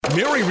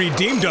Mary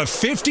redeemed a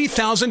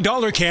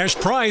 $50,000 cash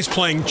prize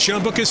playing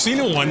Chumba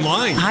Casino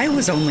online. I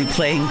was only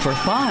playing for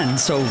fun,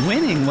 so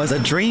winning was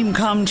a dream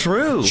come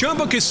true.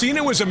 Chumba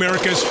Casino is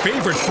America's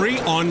favorite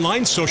free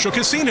online social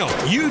casino.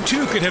 You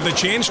too could have the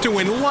chance to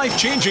win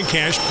life-changing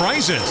cash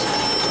prizes.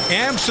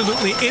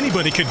 Absolutely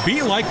anybody could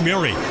be like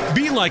Mary.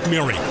 Be like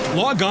Mary.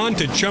 Log on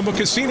to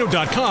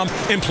ChumbaCasino.com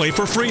and play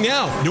for free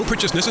now. No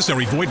purchase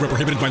necessary. Void where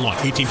prohibited by law.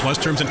 18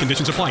 plus terms and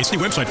conditions apply. See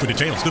website for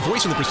details. The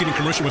voice in the preceding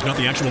commercial was not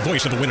the actual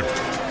voice of the winner.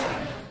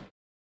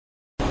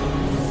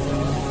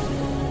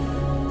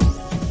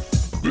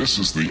 This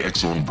is the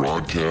X-Zone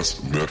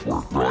Broadcast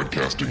Network,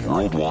 broadcasting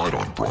worldwide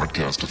on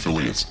broadcast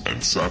affiliates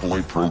and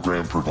satellite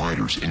program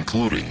providers,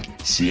 including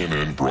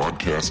CNN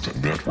Broadcast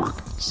Network,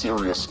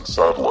 Sirius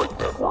Satellite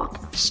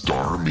Network,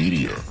 Star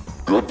Media,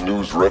 Good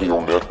News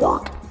Radio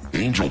Network,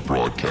 Angel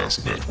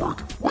Broadcast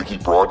Network, Wiki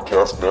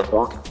Broadcast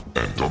Network,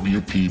 and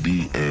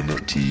WPBN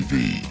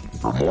TV.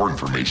 For more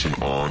information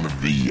on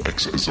the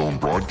X-Zone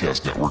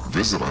Broadcast Network,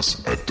 visit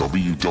us at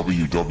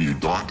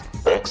www.xzbn.net.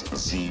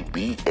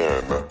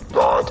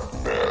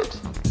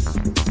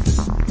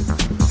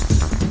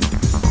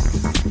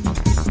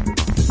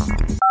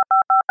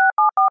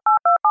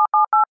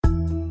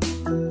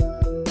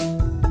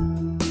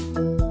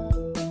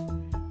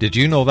 Did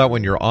you know that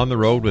when you're on the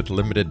road with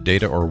limited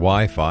data or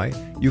Wi-Fi,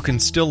 you can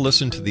still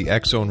listen to the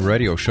X-Zone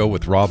Radio Show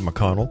with Rob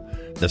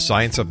McConnell, The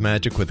Science of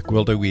Magic with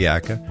Gwilda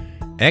Wiyaka,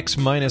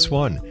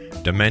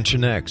 X-1,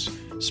 Dimension X,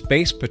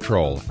 Space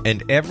Patrol,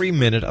 and every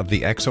minute of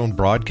the X-Zone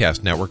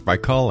Broadcast Network by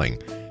calling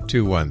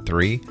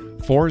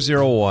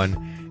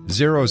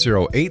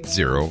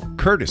 213-401-0080,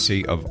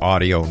 courtesy of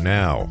Audio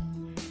Now.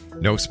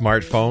 No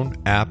smartphone,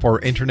 app, or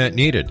internet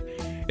needed.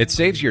 It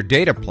saves your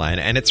data plan,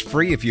 and it's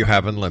free if you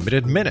have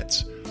unlimited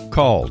minutes.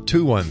 Call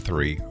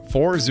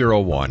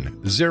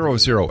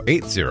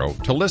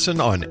 213-401-0080 to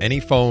listen on any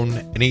phone,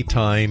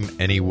 anytime,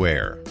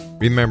 anywhere.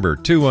 Remember,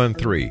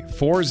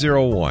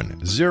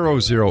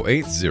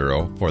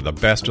 213-401-0080 for the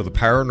best of the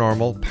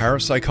paranormal,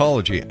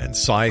 parapsychology, and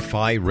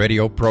sci-fi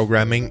radio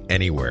programming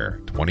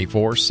anywhere,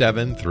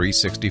 24/7,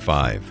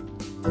 365.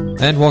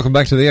 And welcome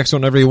back to the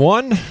X-Zone,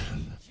 everyone.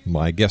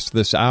 My guest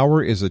this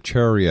hour is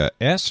Acharaya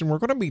S, and we're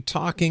going to be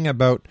talking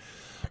about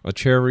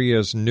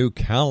Acharya's new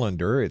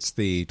calendar. It's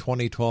the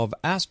 2012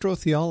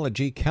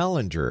 Astrotheology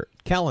calendar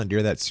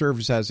that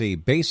serves as a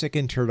basic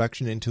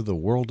introduction into the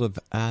world of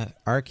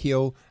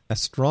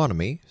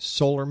archaeoastronomy,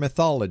 solar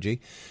mythology,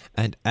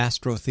 and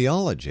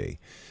astrotheology.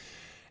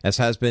 As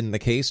has been the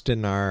case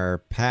in our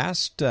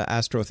past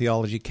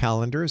astrotheology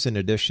calendars, in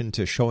addition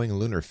to showing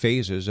lunar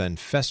phases and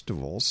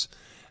festivals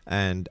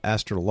and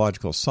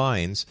astrological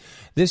signs,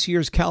 this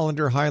year's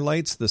calendar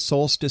highlights the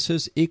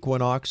solstices,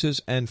 equinoxes,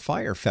 and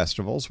fire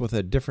festivals with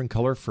a different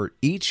color for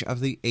each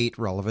of the 8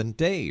 relevant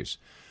days.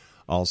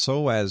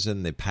 Also, as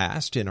in the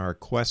past, in our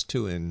quest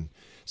to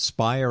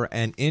inspire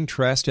an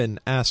interest in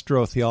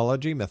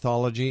astrotheology,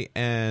 mythology,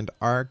 and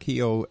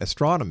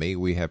archaeoastronomy,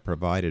 we have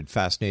provided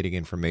fascinating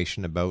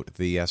information about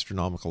the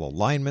astronomical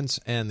alignments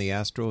and the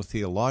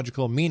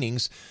astrotheological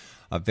meanings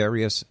of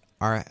various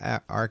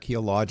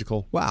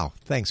archaeological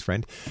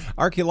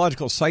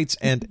sites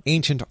and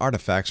ancient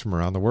artifacts from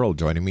around the world.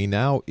 Joining me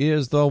now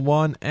is the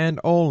one and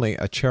only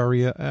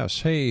Acharaya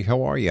S. Hey,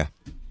 how are you?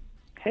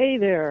 Hey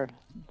there.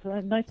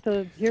 It's nice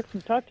to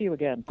talk to you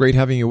again. Great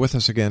having you with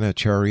us again,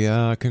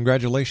 Acharaya.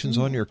 Congratulations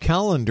on your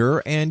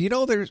calendar. And you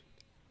know, there's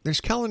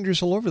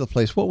calendars all over the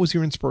place. What was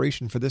your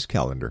inspiration for this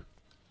calendar?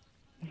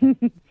 You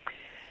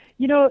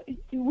know,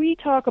 we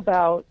talk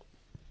about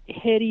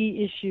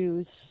heady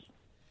issues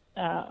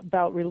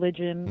about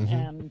religion,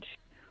 and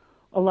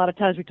a lot of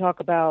times we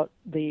talk about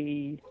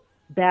the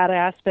bad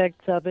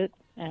aspects of it,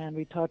 and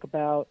we talk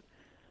about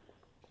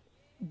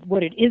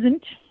what it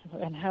isn't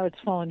and how it's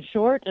fallen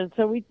short. And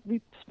so we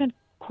spent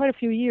quite a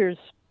few years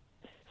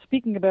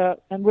speaking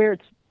about and where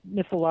it's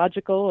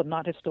mythological and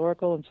not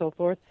historical and so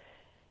forth.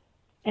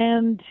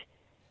 And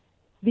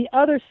the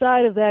other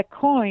side of that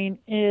coin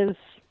is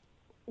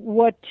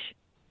what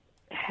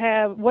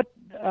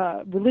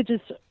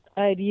religious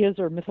ideas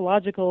or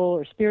mythological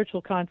or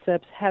spiritual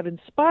concepts have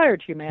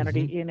inspired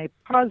humanity in a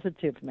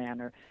positive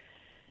manner,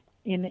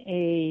 in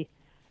a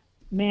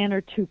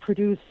manner to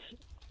produce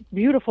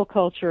beautiful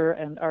culture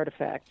and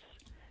artifacts.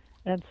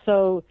 And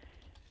so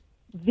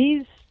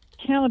these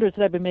calendars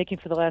that I've been making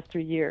for the last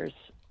 3 years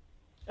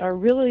are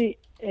really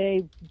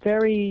a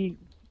very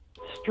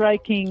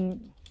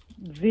striking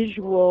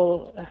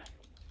visual...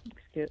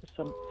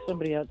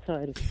 somebody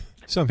outside.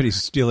 Somebody's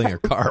stealing a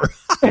car.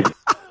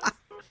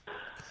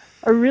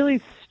 A really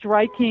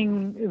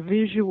striking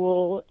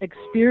visual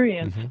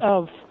experience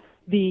of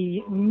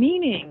the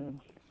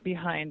meaning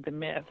behind the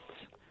myths.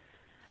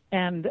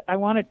 And I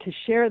wanted to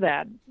share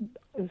that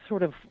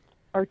sort of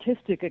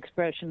artistic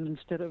expression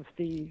instead of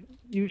the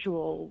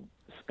usual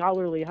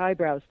scholarly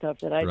highbrow stuff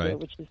that I do,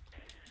 which is,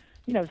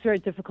 you know, it's very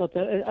difficult.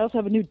 I also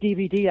have a new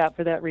DVD out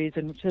for that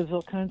reason, which has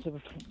all kinds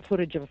of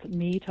footage of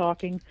me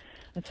talking.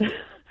 It's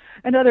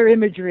another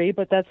imagery,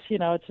 but that's, you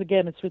know, it's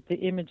with the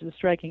image, the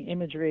striking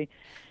imagery.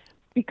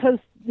 Because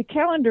the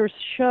calendars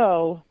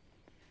show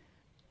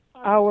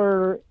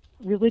our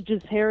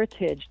religious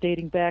heritage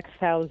dating back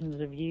thousands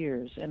of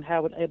years and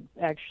how it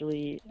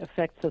actually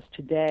affects us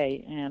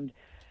today and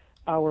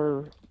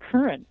our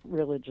current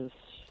religious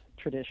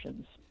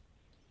traditions.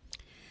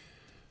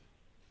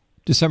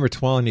 December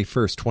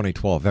 21st,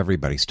 2012,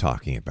 everybody's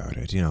talking about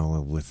it.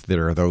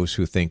 There are those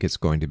who think it's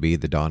going to be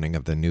the dawning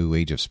of the new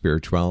age of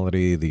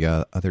spirituality.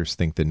 The others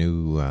think the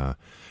new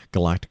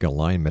galactic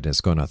alignment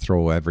is going to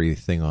throw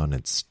everything on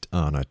a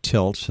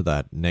tilt, so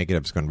that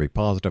negative is going to be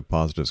positive,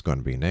 positive is going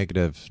to be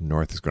negative,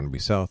 north is going to be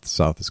south,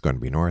 south is going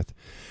to be north.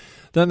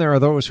 Then there are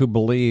those who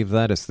believe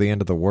that it's the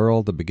end of the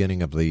world, the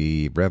beginning of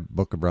the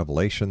book of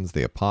Revelations,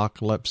 the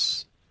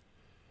apocalypse.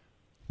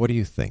 What do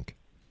you think?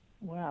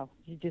 Wow,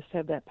 you just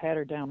have that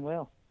pattern down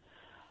well.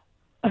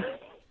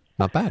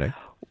 Not bad, eh?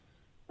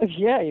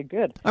 Yeah, you're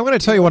good. I'm going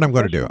to tell you what I'm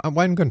going to do. I'm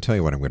going to tell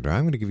you what I'm going to do.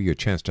 I'm going to give you a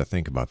chance to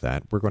think about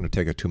that. We're going to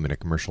take a 2-minute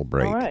commercial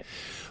break. All right.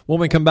 When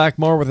we come back,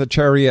 more with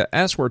Acharaya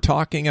S. We're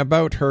talking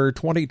about her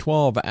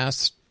 2012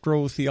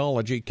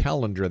 astrotheology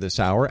calendar this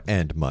hour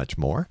and much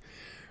more.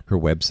 Her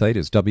website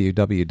is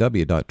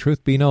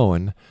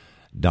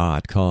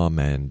www.truthbeknown.com.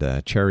 And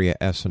Acharaya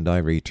S. and I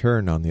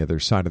return on the other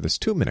side of this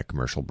 2-minute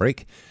commercial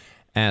break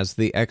as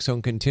the X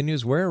Zone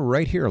continues. We're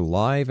right here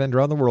live and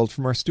around the world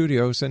from our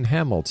studios in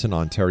Hamilton,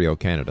 Ontario,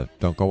 Canada.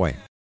 Don't go away.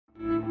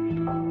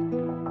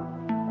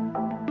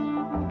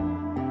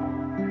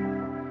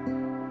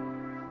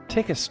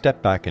 Take a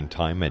step back in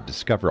time and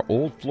discover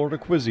old Florida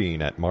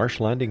cuisine at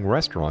Marsh Landing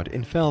Restaurant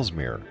in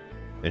Fellsmere.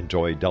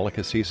 Enjoy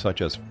delicacies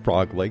such as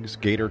frog legs,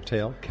 gator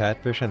tail,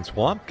 catfish, and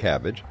swamp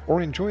cabbage,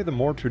 or enjoy the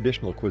more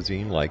traditional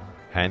cuisine like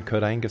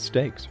hand-cut Angus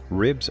steaks,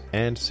 ribs,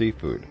 and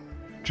seafood.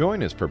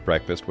 Join us for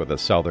breakfast with a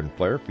southern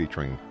flair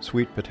featuring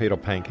sweet potato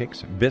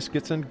pancakes,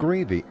 biscuits and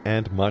gravy,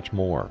 and much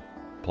more.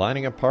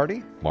 Planning a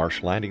party?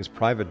 Marsh Landing's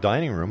private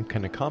dining room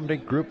can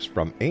accommodate groups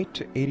from 8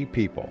 to 80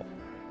 people.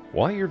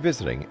 While you're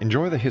visiting,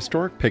 enjoy the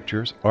historic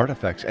pictures,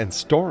 artifacts, and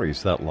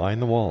stories that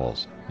line the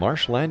walls.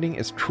 Marsh Landing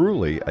is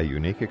truly a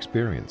unique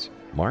experience.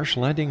 Marsh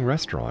Landing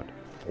Restaurant,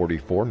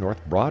 44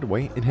 North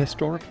Broadway in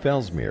historic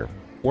Fellsmere,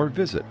 or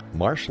visit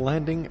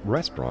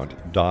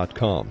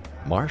marshlandingrestaurant.com.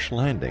 Marsh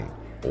Landing,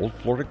 old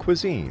Florida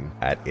cuisine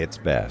at its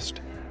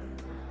best.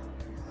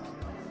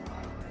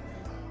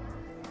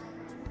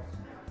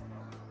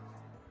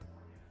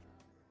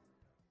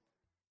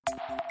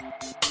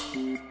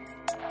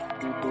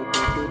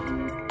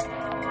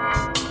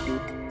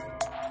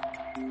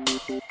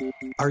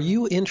 Are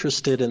you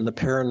interested in the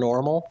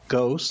paranormal,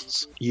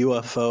 ghosts,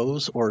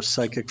 UFOs, or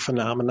psychic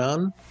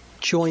phenomenon?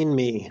 Join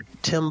me,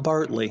 Tim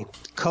Bartley,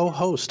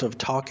 co-host of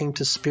Talking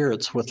to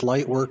Spirits with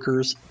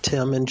Lightworkers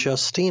Tim and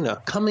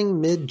Justina,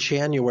 coming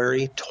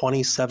mid-January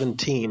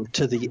 2017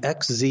 to the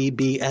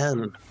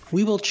XZBN.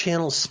 We will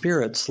channel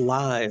spirits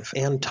live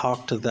and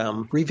talk to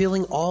them,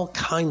 revealing all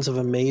kinds of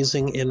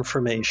amazing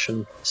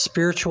information.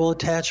 Spiritual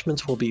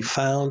attachments will be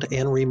found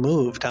and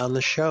removed on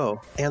the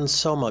show, and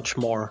so much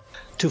more.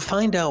 To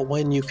find out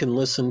when you can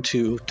listen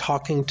to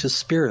Talking to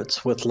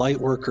Spirits with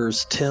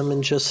Lightworkers Tim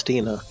and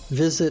Justina,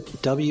 visit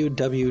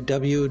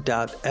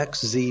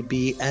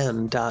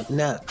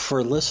www.xzbn.net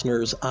for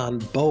listeners on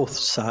both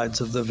sides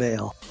of the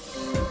veil.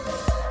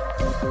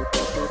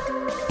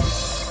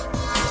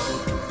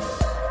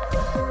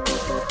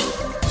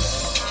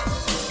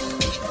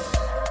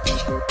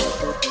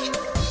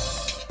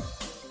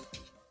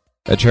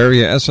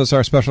 Acharaya S is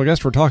our special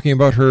guest. We're talking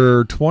about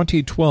her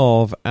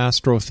 2012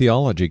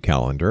 astrotheology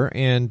calendar.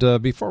 And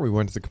before we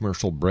went to the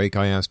commercial break,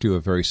 I asked you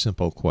a very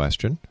simple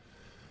question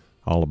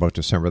all about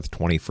December the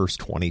 21st,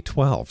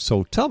 2012.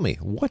 So tell me,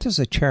 what does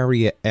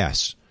Acharaya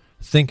S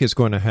think is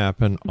going to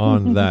happen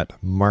on that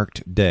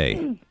marked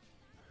day?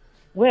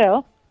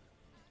 Well,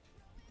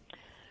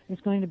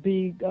 it's going to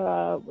be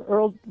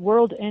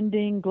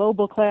world-ending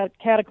global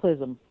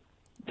cataclysm.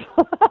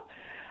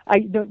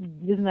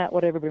 Isn't that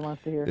what everybody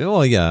wants to hear?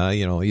 Well, yeah,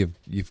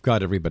 you've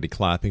got everybody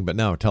clapping, but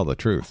now tell the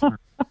truth.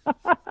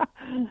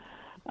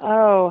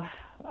 I'm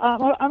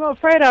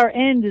afraid our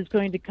end is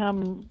going to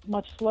come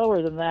much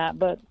slower than that.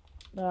 But,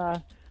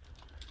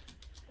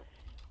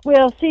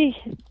 see,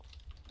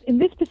 in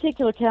this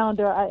particular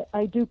calendar,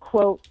 I do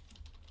quote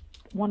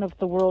one of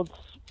the world's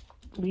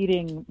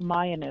leading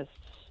Mayanists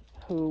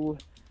who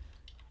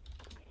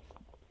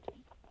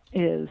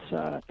has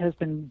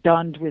been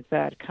dunned with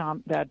that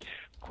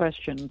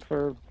question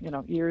for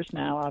years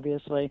now.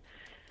 Obviously,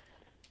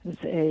 is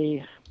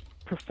a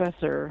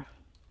professor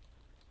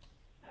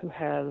who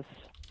has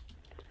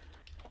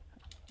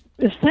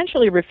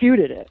essentially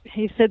refuted it.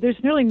 He said there's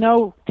really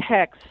no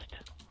text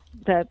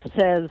that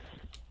says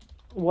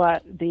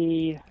what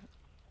the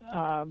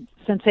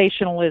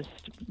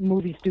sensationalist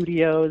movie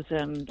studios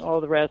and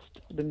all the rest,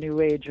 the New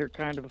Age or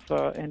kind of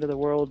end of the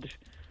world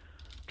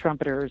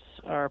trumpeters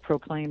are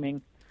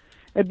proclaiming.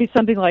 It'd be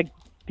something like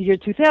the year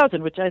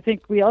 2000, which I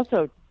think we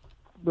also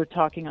were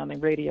talking on the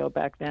radio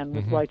back then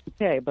with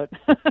Y2K, but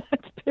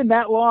it's been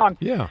that long.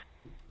 Yeah.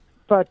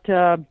 But,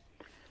 no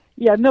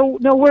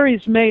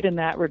worries made in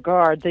that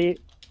regard. The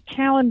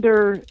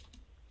calendar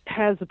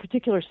has a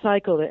particular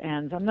cycle that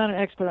ends. I'm not an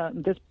expert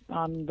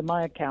on the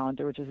Maya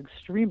calendar, which is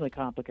extremely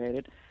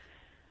complicated.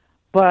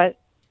 But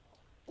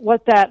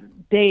what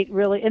that date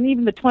really, and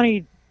even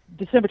the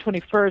December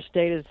 21st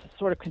date is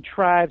sort of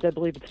contrived. I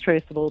believe it's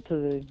traceable to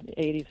the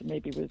 80s,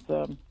 maybe with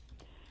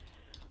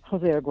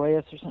Jose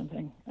Arguelles or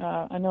something.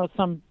 I know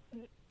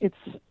it's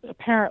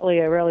apparently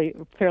a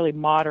fairly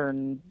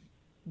modern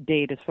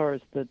date as far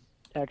as the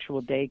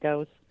actual day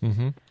goes.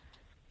 Mm-hmm.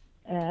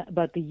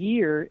 But the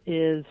year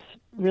is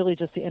really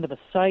just the end of a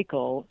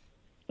cycle,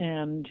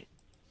 and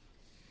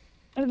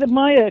the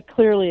Maya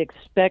clearly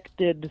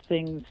expected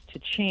things to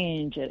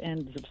change at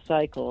ends of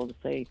cycles.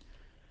 They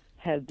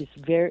had this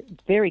very,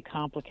 very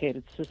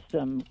complicated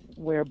system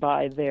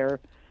whereby their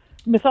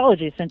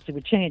mythology essentially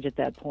would change at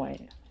that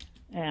point.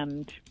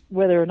 And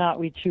whether or not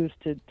we choose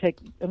to take,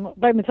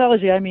 by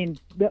mythology I mean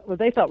what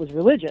they thought was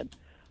religion.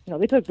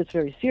 They took this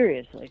very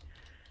seriously,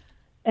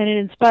 and it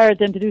inspired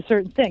them to do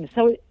certain things.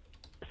 So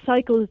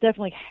cycles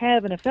definitely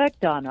have an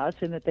effect on us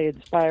in that they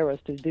inspire us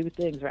to do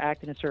things or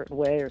act in a certain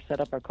way or set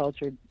up our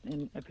culture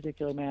in a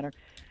particular manner,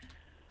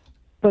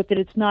 but that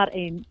it's not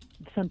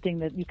something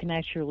that you can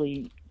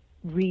actually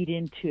read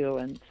into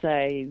and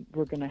say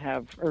we're going to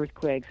have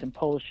earthquakes and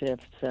pole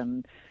shifts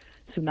and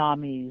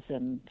tsunamis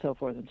and so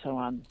forth and so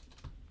on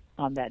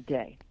that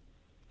day.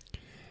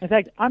 In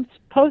fact, I'm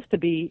supposed to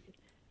be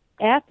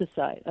at the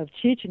site of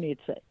Chichen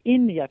Itza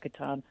in the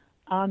Yucatan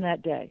on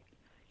that day,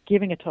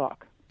 giving a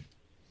talk.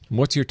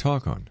 What's your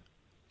talk on?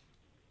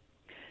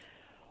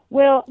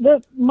 Well,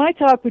 my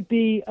talk would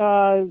be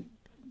a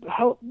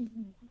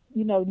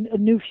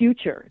new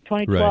future,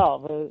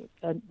 2012, right.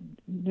 a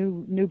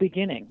new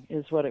beginning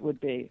is what it would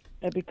be.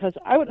 Because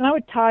I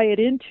would tie it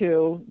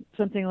into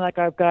something like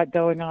I've got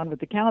going on with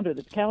the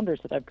calendars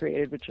that I've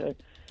created, which I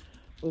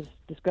was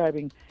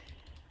describing.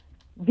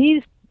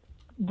 These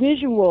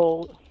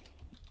visual,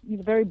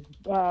 very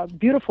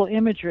beautiful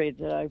imagery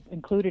that I've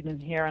included in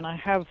here, and I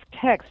have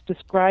text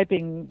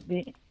describing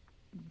the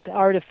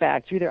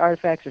artifacts, either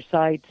artifacts or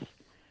sites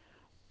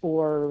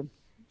or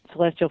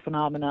celestial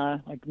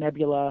phenomena like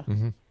nebula,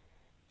 mm-hmm.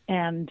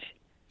 and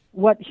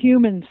what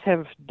humans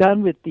have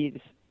done with these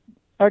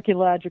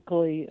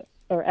archaeologically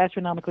or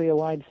astronomically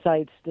aligned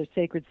sites, the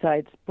sacred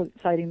sites,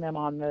 citing them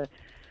on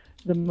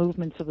the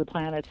movements of the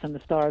planets and the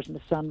stars and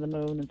the sun, the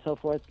moon, and so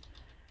forth.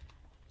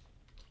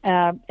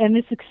 And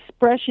this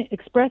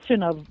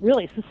expression of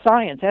really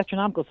science,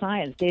 astronomical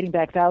science, dating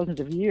back thousands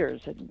of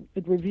years,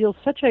 it reveals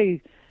such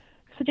a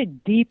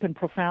deep and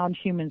profound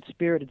human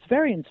spirit. It's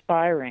very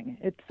inspiring.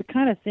 It's the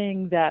kind of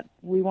thing that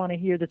we want to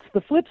hear. That's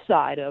the flip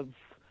side of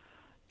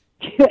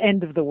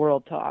end of the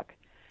world talk.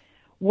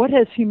 What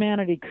has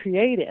humanity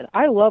created?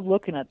 I love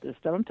looking at this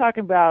stuff. I'm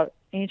talking about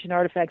ancient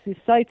artifacts. These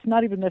sites,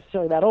 not even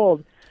necessarily that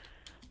old,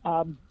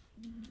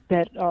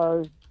 that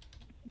are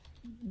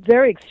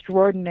very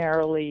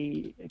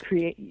extraordinarily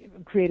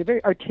creative,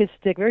 very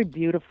artistic, very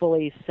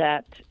beautifully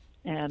set,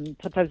 and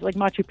sometimes like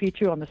Machu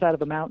Picchu on the side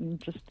of a mountain,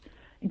 just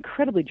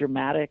incredibly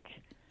dramatic.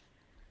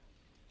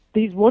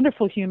 These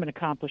wonderful human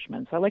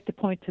accomplishments. I like to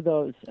point to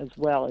those as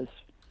well as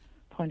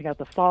pointing out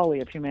the folly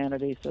of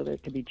humanity so that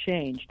it can be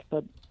changed.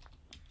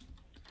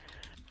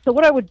 So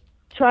what I would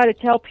try to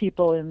tell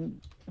people,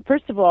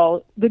 first of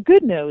all, the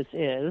good news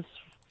is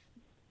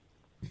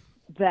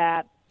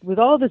that with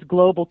all this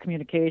global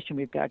communication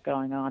we've got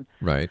going on,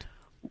 right,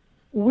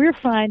 we're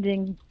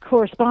finding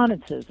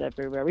correspondences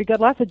everywhere. We've got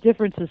lots of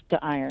differences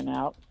to iron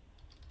out,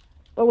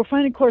 but we're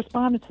finding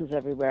correspondences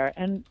everywhere.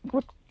 And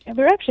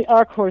there actually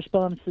are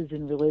correspondences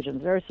in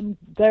religions. There are some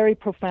very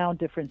profound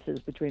differences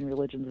between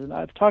religions, and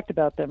I've talked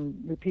about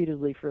them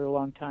repeatedly for a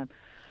long time.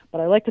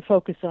 But I like to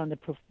focus on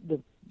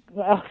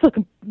I also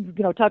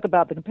talk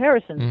about the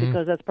comparisons, mm-hmm.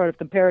 because that's part of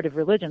comparative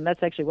religion.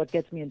 That's actually what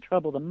gets me in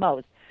trouble the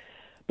most.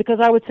 Because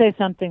I would say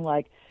something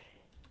like,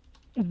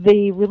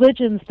 the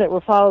religions that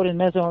were followed in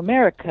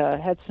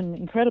Mesoamerica had some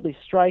incredibly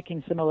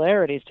striking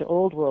similarities to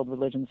old world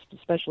religions,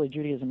 especially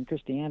Judaism and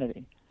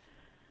Christianity.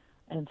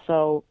 And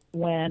so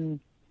when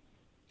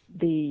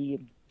the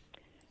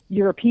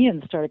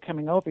Europeans started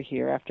coming over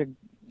here after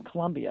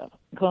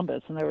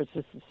Columbus, and there was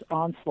this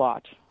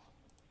onslaught,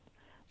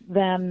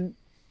 then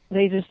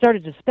they just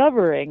started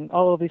discovering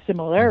all of these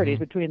similarities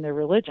mm-hmm. between their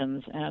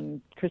religions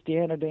and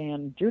Christianity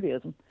and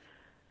Judaism.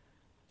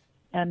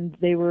 And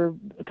they were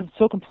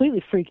so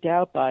completely freaked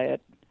out by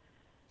it.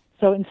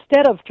 So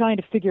instead of trying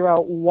to figure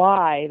out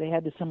why they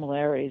had the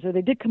similarities, or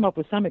they did come up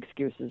with some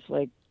excuses,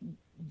 like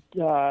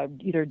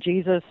either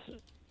Jesus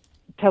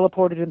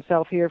teleported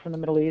himself here from the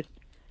Middle East,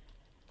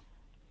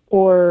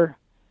 or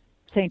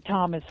St.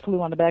 Thomas flew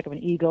on the back of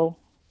an eagle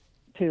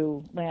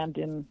to land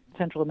in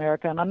Central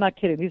America. And I'm not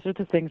kidding. These are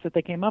the things that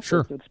they came up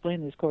with to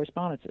explain these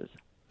correspondences.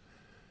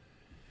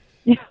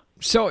 Yeah.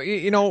 So,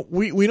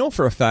 we know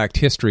for a fact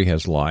history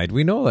has lied.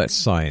 We know that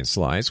science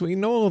lies. We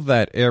know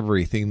that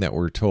everything that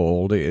we're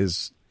told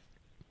is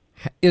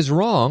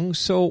wrong.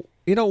 So,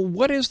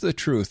 what is the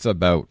truth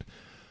about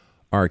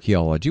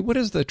archaeology? What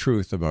is the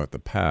truth about the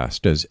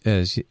past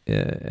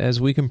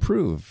as we can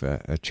prove,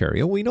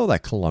 Acharya? We know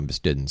that Columbus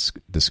didn't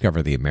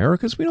discover the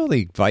Americas. We know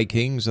the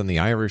Vikings and the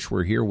Irish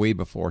were here way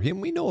before him.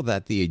 We know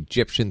that the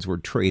Egyptians were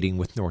trading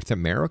with North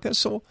America.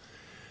 So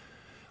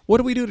what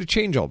do we do to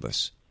change all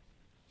this?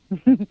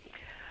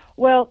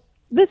 Well,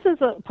 this is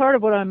a part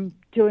of what I'm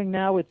doing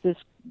now with this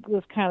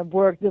kind of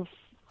work, dealing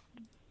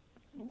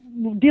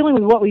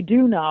with what we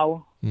do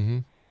know. Mm-hmm.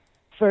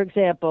 For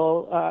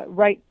example,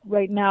 right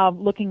now,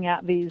 I'm looking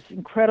at these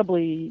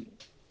incredibly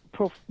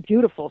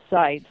beautiful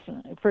sites.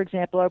 For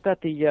example, I've got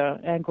the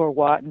Angkor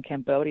Wat in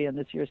Cambodia in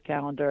this year's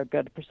calendar. I've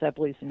got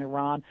Persepolis in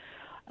Iran.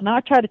 And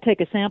I try to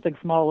take a sampling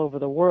from all over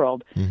the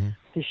world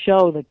to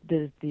show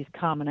these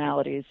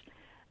commonalities.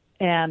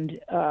 And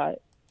how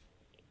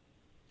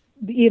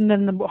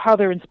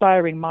they're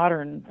inspiring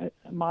modern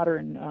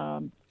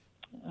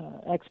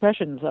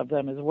expressions of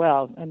them as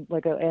well. And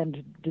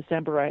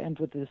December, I end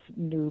with this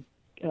new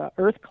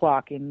earth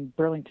clock in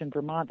Burlington,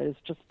 Vermont. That is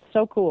just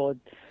so cool.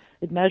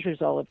 It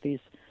measures all of this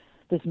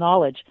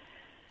knowledge,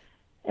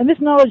 and this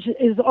knowledge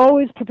is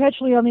always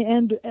perpetually on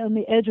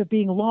the edge of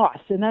being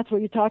lost. And that's what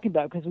you're talking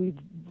about, because we've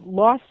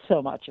lost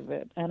so much of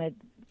it, and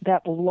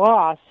that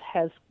loss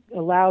has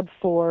allowed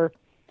for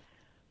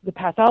the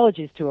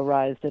pathologies to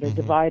arise that are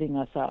dividing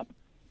us up.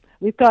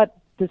 We've got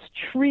this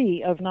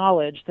tree of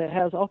knowledge that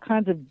has all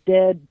kinds of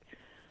dead,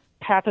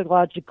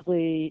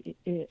 pathologically,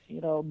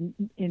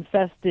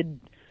 infested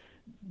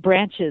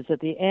branches at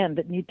the end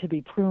that need to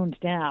be pruned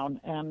down.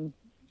 And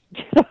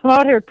I'm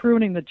out here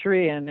pruning the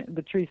tree, and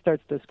the tree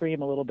starts to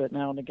scream a little bit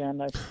now and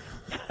again.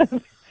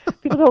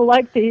 People don't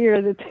like to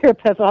hear that their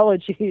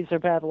pathologies are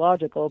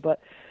pathological,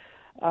 but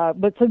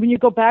so when you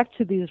go back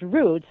to these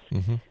roots,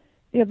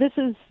 this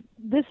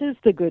is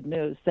the good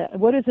news. That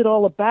what is it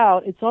all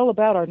about? It's all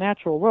about our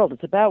natural world.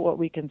 It's about what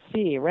we can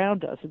see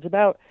around us. It's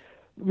about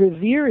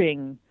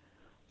revering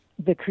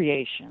the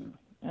creation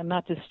and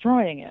not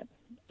destroying it.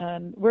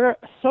 And we're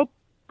so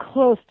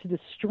close to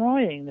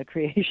destroying the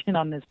creation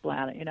on this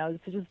planet.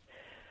 It's just,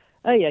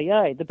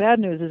 the bad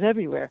news is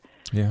everywhere.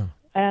 Yeah.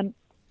 And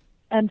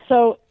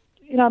so,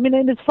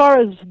 and as far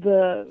as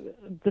the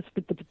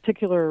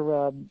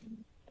particular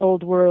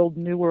old world,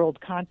 new world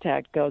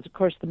contact goes, of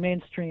course, the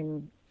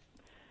mainstream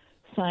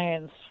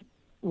science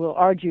will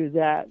argue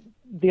that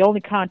the only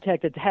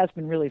contact that has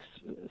been really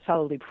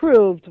solidly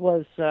proved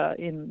was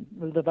in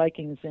the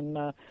Vikings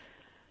in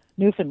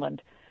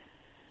Newfoundland.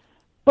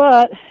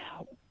 But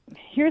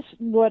here's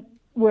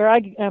where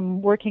I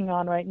am working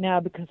on right now,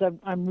 because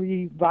I'm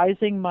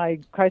revising my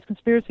Christ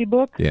Conspiracy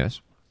book.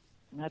 Yes.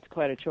 That's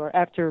quite a chore.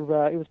 After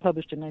it was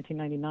published in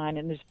 1999,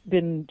 and there's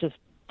been just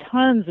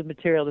tons of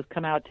material that's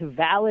come out to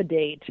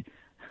validate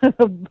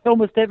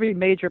almost every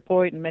major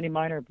point and many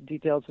minor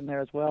details in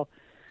there as well.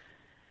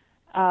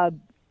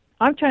 I'm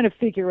trying to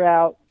figure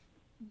out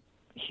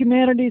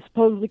humanity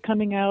supposedly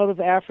coming out of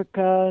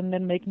Africa and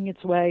then making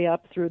its way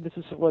up through, this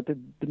is what the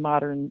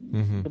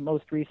modern, the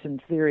most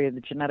recent theory of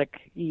the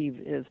genetic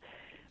Eve is,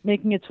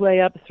 making its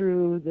way up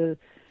through the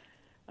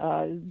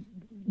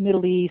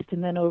Middle East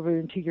and then over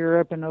into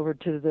Europe and over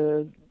to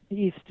the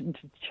east into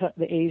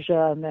the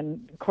Asia and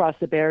then across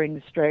the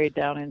Bering Strait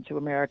down into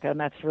America, and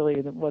that's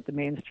really what the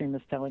mainstream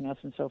is telling us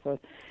and so forth.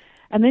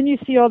 And then you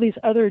see all these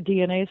other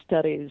DNA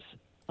studies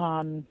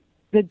on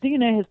the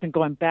DNA has been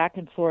going back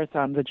and forth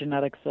on the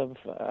genetics of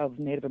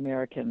Native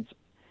Americans,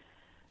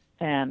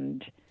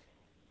 and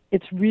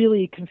it's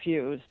really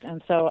confused.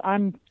 And so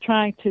I'm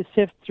trying to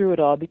sift through it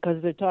all,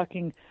 because they're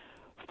talking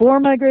 4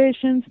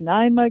 migrations,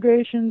 9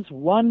 migrations,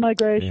 1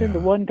 migration. Yeah. The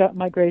one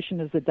migration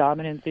is the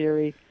dominant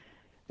theory.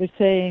 They're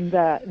saying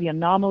that the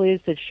anomalies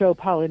that show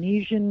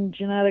Polynesian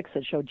genetics,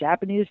 that show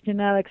Japanese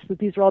genetics, that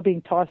these are all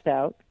being tossed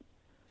out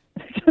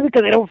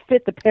because they don't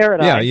fit the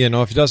paradigm.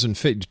 Yeah, if it doesn't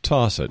fit, you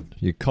toss it.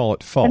 You call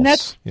it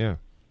false. And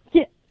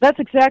that's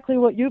exactly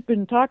what you've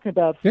been talking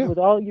about with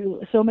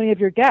so many of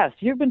your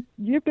guests. You've been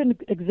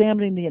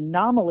examining the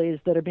anomalies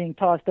that are being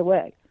tossed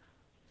away.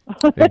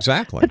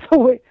 Exactly.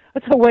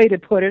 That's a way to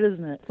put it,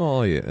 isn't it?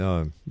 Oh,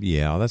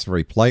 yeah. That's a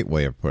very polite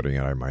way of putting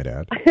it, I might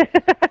add.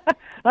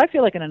 I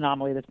feel like an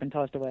anomaly that's been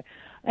tossed away.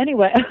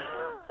 Anyway.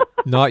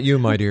 Not you,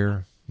 my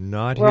dear.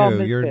 Not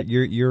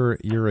you.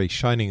 You're a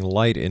shining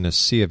light in a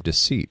sea of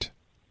deceit.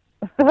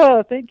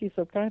 Oh, thank you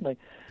so kindly.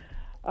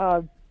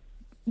 I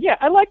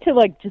like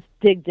to just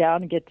dig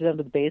down and get down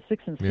to the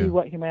basics and see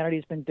what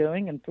humanity's been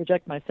doing and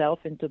project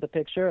myself into the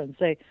picture and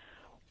say,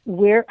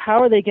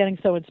 how are they getting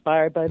so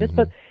inspired by this?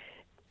 But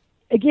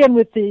again,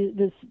 with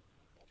this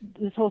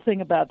whole thing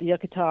about the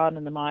Yucatan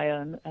and the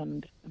Maya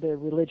and their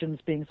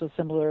religions being so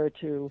similar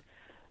to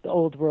the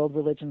old world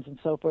religions and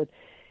so forth.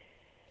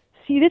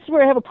 See, this is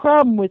where I have a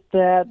problem with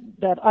that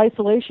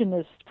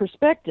isolationist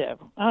perspective.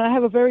 I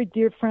have a very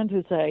dear friend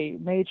who's a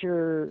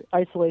major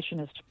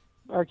isolationist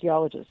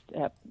archaeologist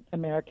at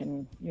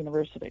American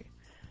University.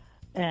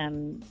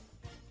 And,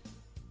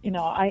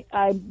 I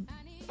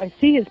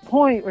see his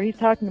point where he's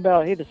talking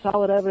about, hey, the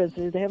solid evidence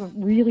is they haven't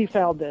really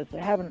found this, they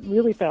haven't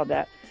really found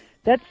that.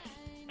 That's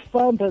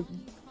fun, but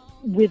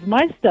with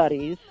my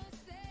studies,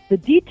 the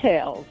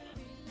details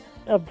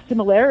of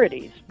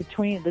similarities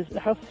between this,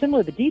 how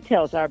similar the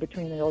details are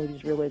between all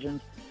these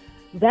religions.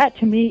 That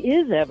to me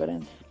is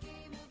evidence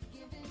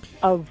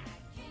of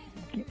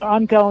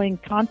ongoing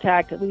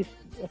contact, at least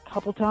a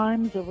couple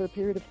times over a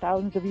period of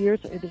thousands of years.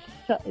 There's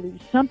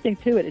something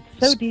to it. It's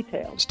so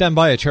detailed. Stand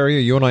by, Acharya.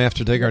 You and I have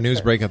to take our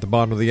news break at the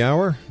bottom of the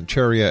hour.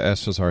 Acharya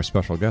S is our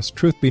special guest,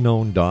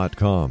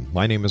 truthbeknown.com.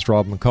 My name is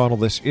Rob McConnell.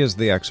 This is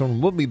The X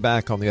Zone. We'll be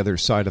back on the other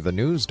side of the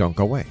news. Don't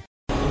go away.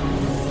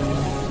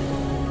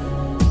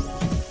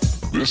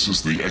 This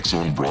is the X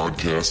Zone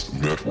Broadcast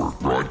Network,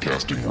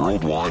 broadcasting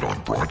worldwide on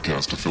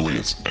broadcast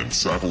affiliates and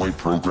satellite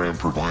program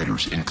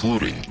providers,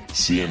 including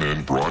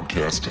CNN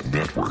Broadcast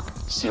Network,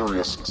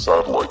 Sirius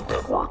Satellite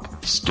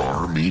Network,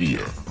 Star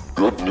Media,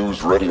 Good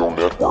News Radio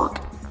Network,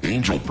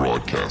 Angel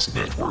Broadcast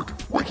Network,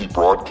 Wiki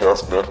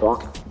Broadcast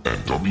Network,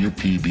 and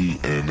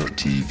WPBN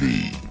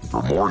TV.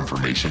 For more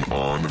information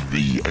on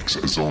the X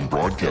Zone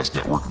Broadcast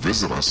Network,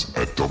 visit us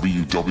at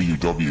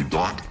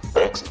www.xzbn.net.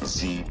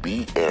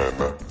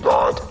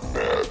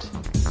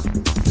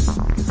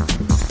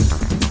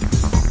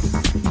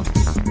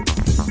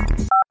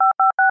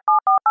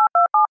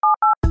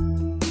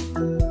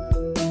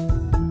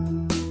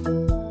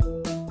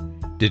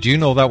 Did you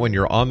know that when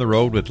you're on the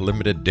road with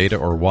limited data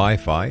or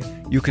Wi-Fi,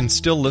 you can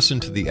still listen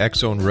to the X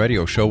Zone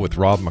Radio Show with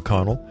Rob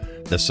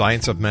McConnell, The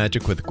Science of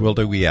Magic with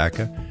Gwilda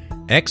Wiyaka,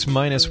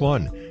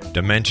 X-1,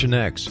 Dimension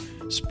X,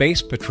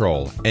 Space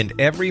Patrol, and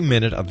every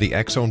minute of the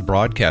X Zone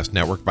Broadcast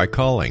Network by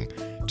calling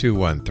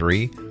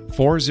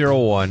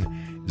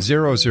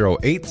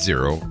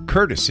 213-401-0080,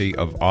 courtesy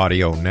of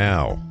Audio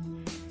Now.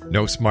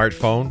 No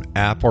smartphone,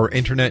 app, or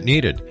internet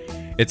needed.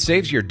 It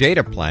saves your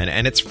data plan,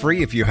 and it's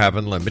free if you have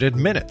unlimited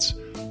minutes.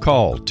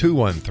 Call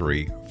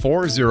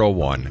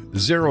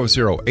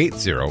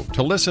 213-401-0080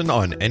 to listen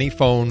on any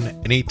phone,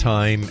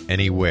 anytime,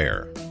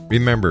 anywhere.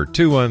 Remember,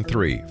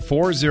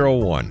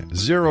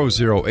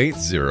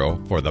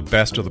 213-401-0080 for the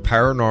best of the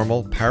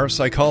paranormal,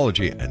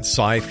 parapsychology, and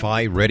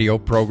sci-fi radio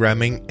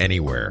programming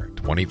anywhere,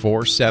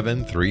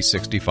 24/7,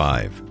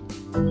 365.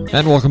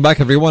 And welcome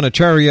back, everyone.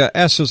 Acharya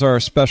S is our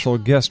special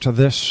guest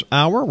this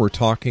hour. We're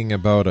talking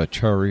about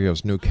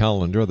Acharya's new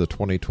calendar, the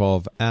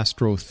 2012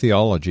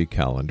 Astrotheology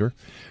Calendar.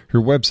 Her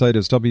website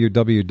is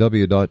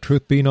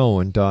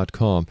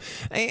www.truthbeknown.com.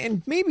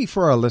 And maybe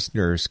for our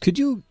listeners, could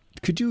you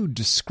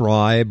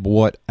describe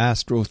what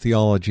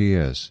astrotheology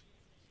is?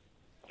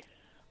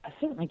 I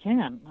certainly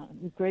can.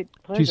 With great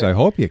pleasure. Geez, I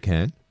hope you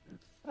can.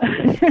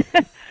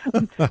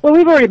 Well,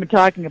 we've already been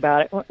talking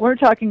about it. We're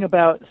talking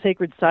about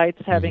sacred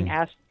sites having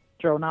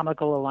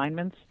astronomical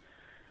alignments,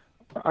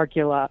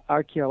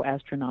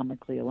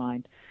 archaeoastronomically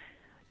aligned,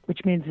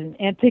 which means in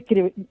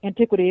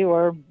antiquity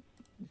or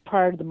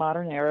prior to the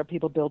modern era,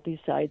 people built these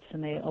sites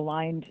and they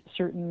aligned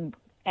certain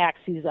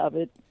axes of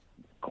it,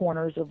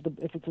 corners of the,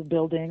 if it's a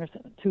building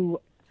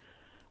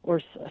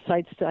or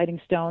sites citing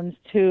stones,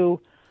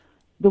 to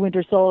the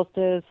winter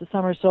solstice, the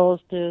summer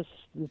solstice,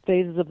 the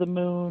phases of the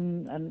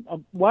moon, and a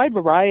wide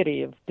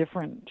variety of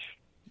different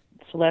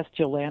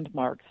celestial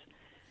landmarks.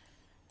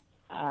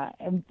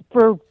 And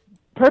for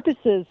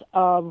purposes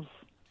of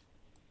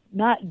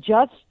not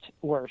just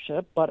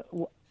worship, but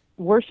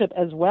worship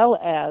as well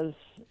as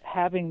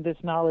having this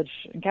knowledge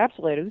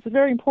encapsulated. This is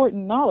very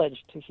important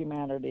knowledge to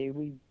humanity.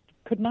 We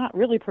could not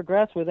really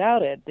progress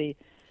without it. The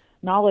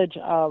knowledge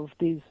of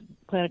these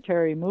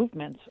planetary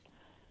movements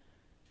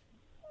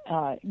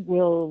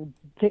will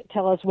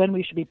tell us when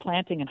we should be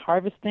planting and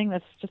harvesting.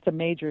 That's just a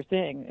major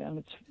thing.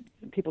 And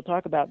people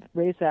talk about,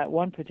 raise that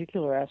one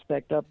particular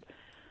aspect up.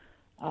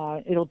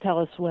 It'll tell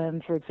us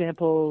when, for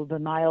example, the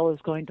Nile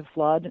is going to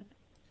flood.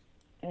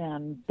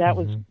 And that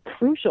was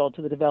crucial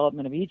to the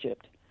development of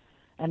Egypt.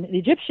 And the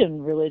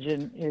Egyptian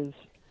religion is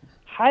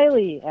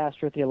highly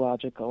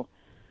astrotheological.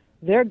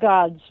 Their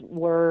gods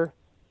were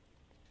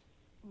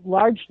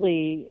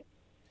largely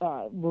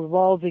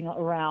revolving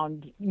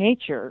around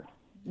nature.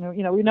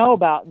 You know, we know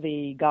about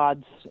the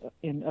gods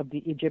of the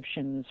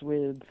Egyptians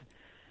with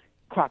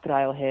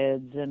crocodile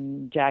heads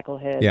and jackal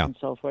heads and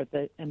so forth,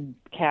 and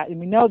cat.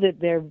 And we know that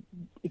they're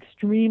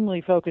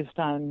extremely focused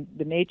on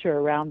the nature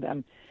around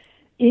them.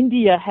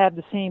 India had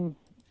the same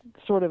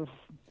sort of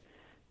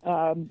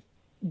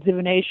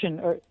divination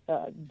or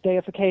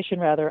deification,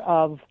 rather,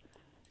 of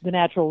the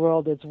natural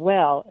world as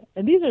well.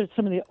 And these are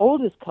some of the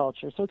oldest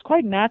cultures, so it's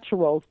quite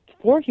natural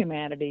for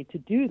humanity to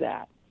do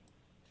that.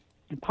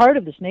 And part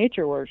of this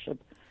nature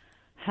worship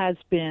has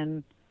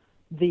been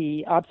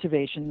the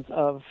observations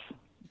of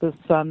the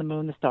sun, the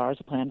moon, the stars,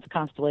 the planets,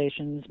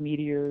 constellations,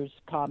 meteors,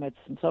 comets,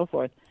 and so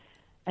forth,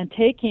 and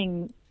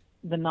taking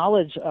the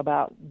knowledge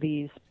about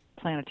these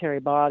planetary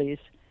bodies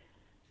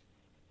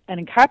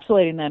and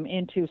encapsulating them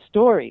into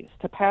stories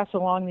to pass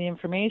along the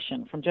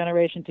information from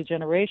generation to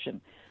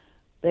generation.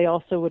 They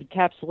also would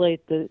encapsulate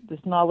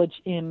this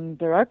knowledge in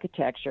their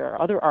architecture or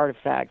other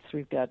artifacts.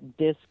 We've got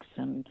discs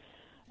and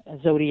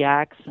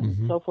zodiacs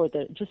and so forth.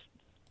 Just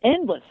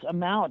endless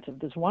amount of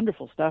this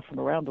wonderful stuff from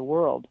around the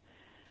world.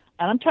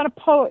 And I'm trying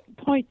to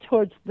point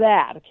towards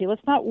that. Okay,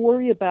 let's not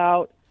worry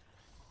about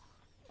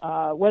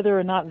whether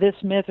or not this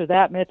myth or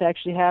that myth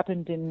actually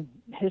happened in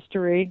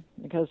history,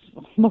 because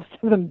most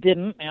of them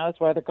didn't. That's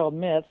why they're called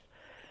myths.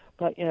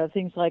 But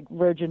things like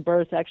virgin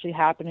births actually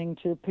happening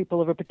to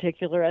people of a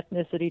particular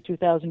ethnicity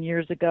 2,000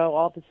 years ago,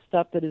 all this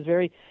stuff that is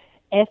very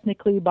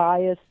ethnically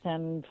biased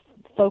and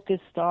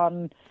focused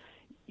on.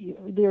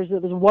 There's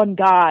one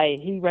guy,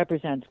 he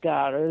represents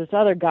God, or this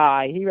other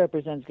guy, he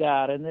represents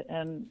God,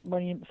 and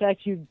when in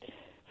fact you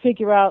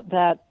figure out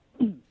that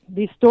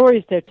these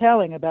stories they're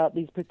telling about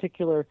these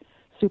particular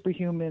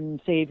superhuman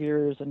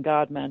saviors and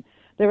God-men,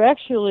 they're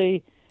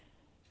actually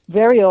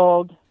very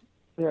old,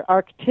 they're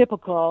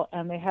archetypical,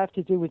 and they have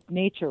to do with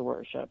nature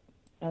worship.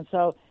 And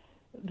so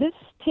this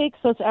takes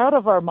us out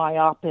of our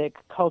myopic,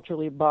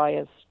 culturally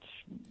biased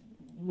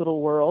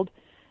little world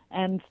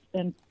and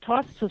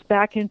tosses us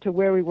back into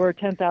where we were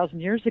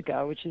 10,000 years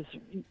ago, which is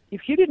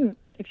if you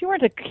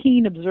weren't a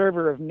keen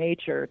observer of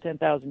nature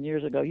 10,000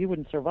 years ago, you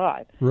wouldn't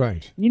survive.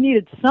 Right. You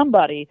needed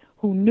somebody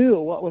who knew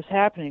what was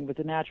happening with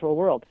the natural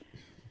world.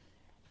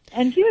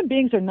 And human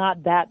beings are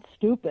not that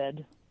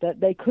stupid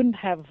that they couldn't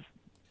have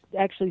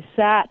actually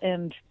sat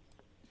and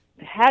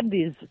had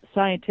these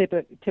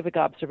scientific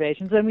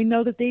observations, and we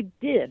know that they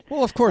did.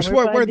 Well, of course, they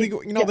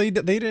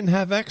didn't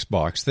have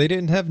Xbox, they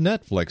didn't have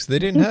Netflix, they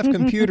didn't have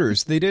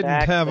computers, they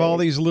didn't have all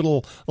these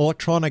little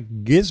electronic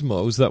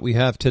gizmos that we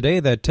have today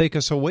that take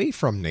us away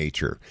from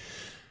nature.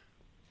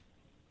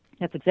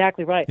 That's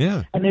exactly right.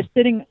 Yeah. And they're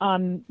sitting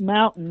on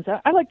mountains.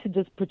 I like to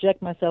just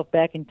project myself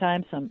back in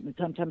time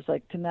sometimes,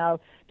 like to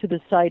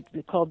the site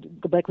called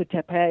Göbekli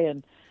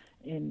Tepe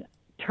in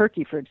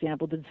Turkey, for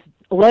example. It's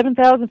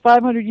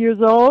 11,500 years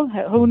old.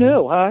 Who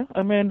knew, huh?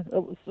 I mean,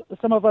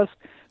 some of us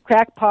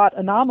crackpot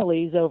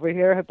anomalies over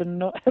here have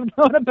known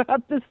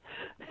about this,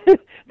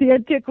 the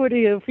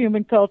antiquity of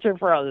human culture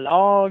for a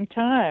long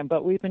time,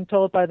 but we've been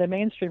told by the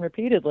mainstream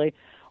repeatedly.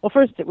 Well,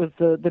 first it was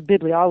the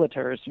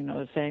bibliolaters,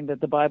 saying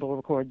that the Bible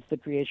records the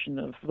creation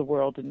of the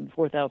world in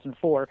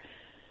 4004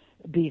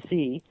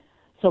 BC.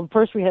 So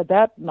first we had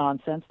that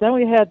nonsense. Then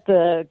we had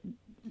the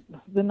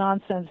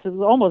nonsense that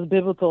was almost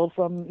biblical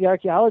from the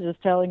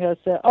archaeologists telling us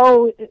that,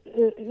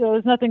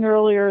 there's nothing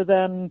earlier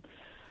than,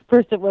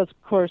 first it was,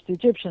 of course, the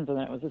Egyptians, and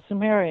then it was the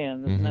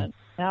Sumerians. Mm-hmm. And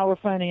now we're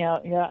finding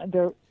out,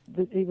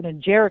 even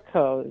in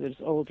Jericho, there's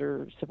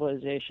older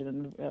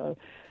civilization, and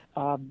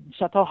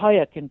Chateau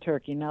Hayek in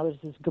Turkey. Now there's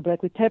this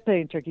Göbekli Tepe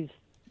in Turkey. It's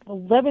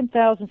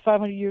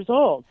 11,500 years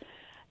old.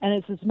 And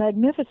it's this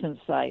magnificent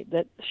site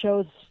that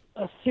shows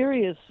a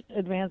serious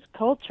advanced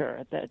culture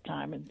at that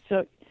time. And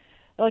so,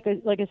 like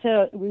I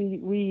said,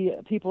 we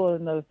people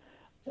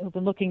who've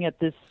been looking at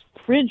this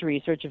fringe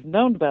research have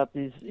known about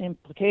these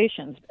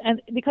implications.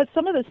 And because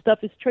some of this stuff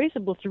is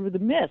traceable through the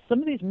myths. Some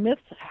of these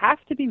myths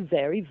have to be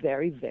very,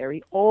 very,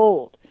 very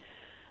old.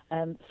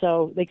 And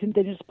so they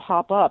just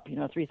pop up,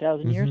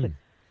 3,000 years ago.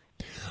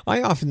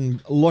 I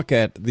often look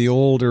at the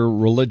older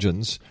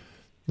religions.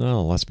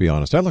 No, let's be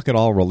honest. I look at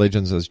all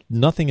religions as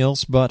nothing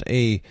else but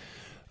a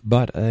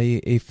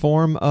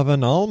form of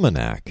an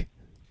almanac.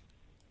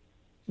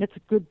 It's a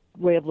good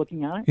way of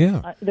looking at it.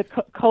 Yeah. The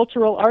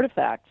cultural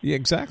artifacts. Yeah,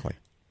 exactly.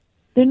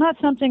 They're not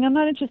something, I'm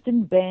not interested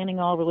in banning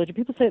all religion.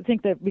 People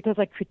think that because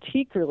I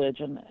critique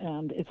religion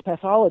and its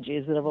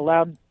pathologies that have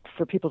allowed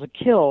for people to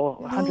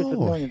kill hundreds of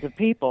millions of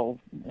people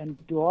and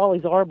do all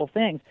these horrible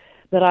things,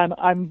 that I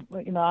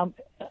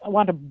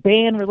want to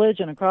ban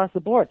religion across the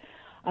board.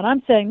 And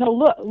I'm saying, no,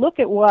 look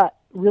at what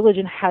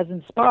religion has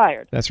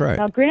inspired. That's right.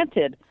 Now,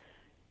 granted,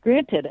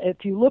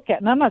 if you look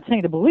at, and I'm not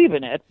saying to believe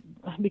in it,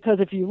 because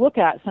if you look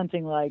at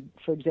something like,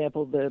 for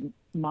example, the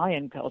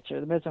Mayan culture,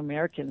 the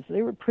Mesoamericans,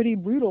 they were pretty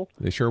brutal.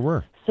 They sure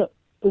were. So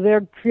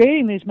they're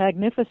creating these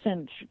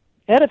magnificent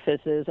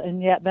edifices,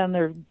 and yet then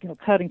they're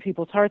cutting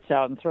people's hearts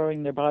out and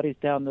throwing their bodies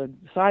down the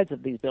sides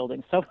of these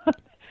buildings. So,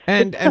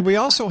 and we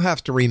also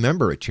have to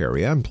remember,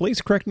 Acharaya, and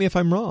please correct me if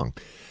I'm wrong,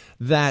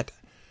 that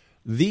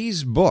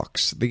these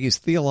books, these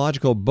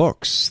theological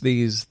books,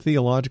 these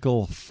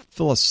theological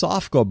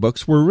philosophical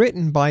books were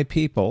written by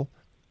people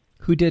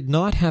who did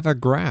not have a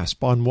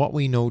grasp on what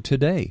we know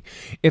today.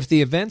 If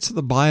the events of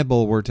the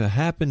Bible were to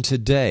happen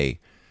today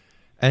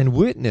and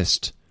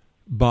witnessed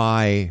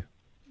by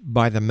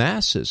the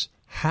masses,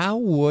 how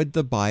would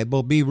the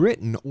Bible be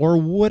written, or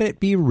would it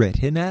be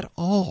written at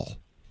all?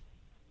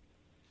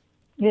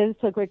 Yeah,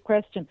 that's a great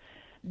question.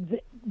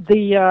 That's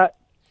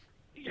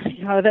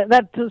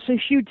a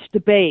huge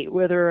debate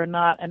whether or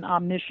not an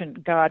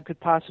omniscient God could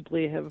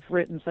possibly have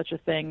written such a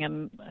thing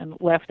and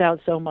left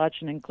out so much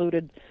and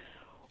included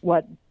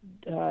what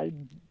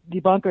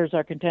debunkers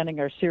are contending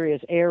are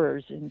serious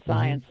errors in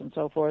science and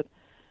so forth.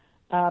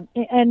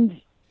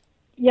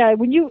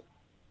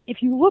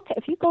 If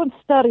you go and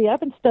study, I've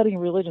been studying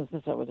religion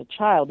since I was a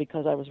child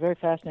because I was very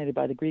fascinated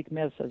by the Greek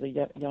myths as a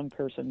young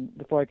person.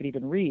 Before I could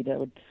even read, I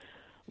would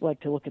like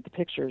to look at the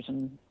pictures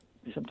and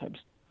sometimes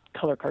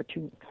color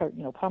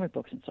comic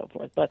books and so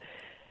forth. But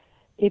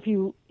if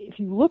you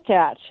look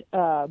at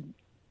from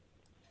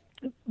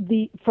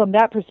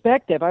that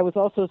perspective, I was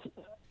also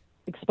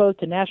exposed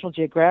to National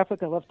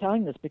Geographic. I love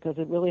telling this because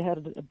it really had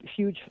a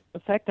huge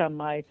effect on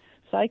my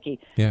psyche.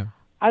 Yeah.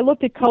 I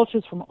looked at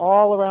cultures from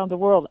all around the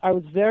world. I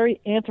was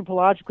very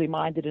anthropologically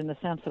minded in the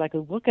sense that I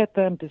could look at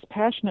them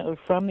dispassionately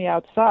from the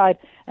outside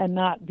and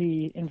not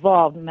be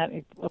involved, and that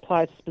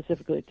applies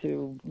specifically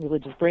to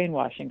religious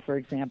brainwashing, for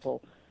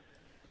example.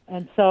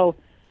 And so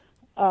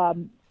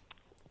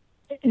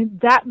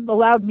that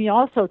allowed me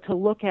also to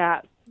look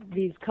at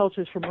these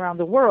cultures from around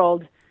the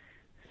world,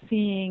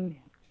 seeing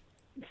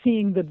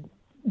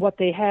what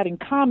they had in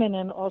common,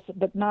 and also,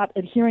 but not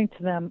adhering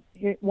to them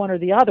one or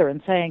the other,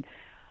 and saying,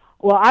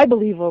 well, I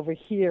believe over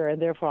here,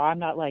 and therefore I'm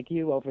not like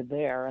you over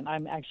there, and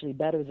I'm actually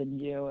better than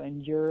you,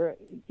 and you're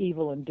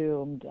evil and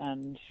doomed,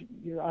 and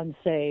you're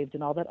unsaved,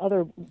 and all that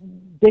other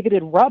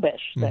bigoted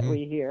rubbish that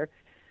we hear.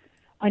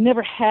 I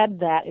never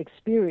had that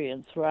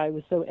experience where I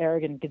was so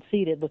arrogant and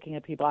conceited, looking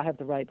at people, I have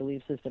the right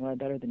belief system, I'm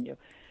better than you.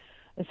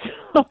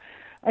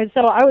 And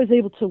so I was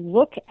able to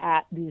look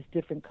at these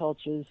different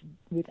cultures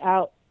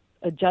without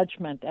a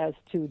judgment as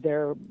to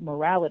their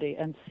morality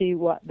and see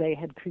what they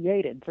had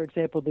created. For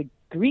example, the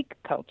Greek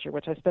culture,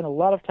 which I spent a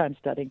lot of time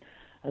studying.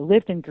 I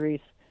lived in Greece,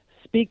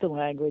 speak the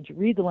language,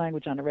 read the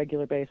language on a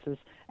regular basis,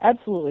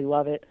 absolutely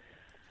love it.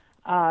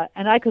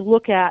 And I could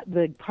look at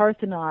the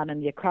Parthenon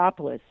and the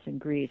Acropolis in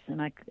Greece,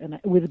 and I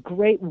with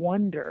great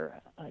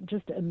wonder,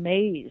 just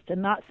amazed,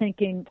 and not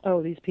thinking,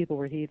 oh, these people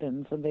were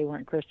heathens and they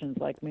weren't Christians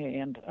like me.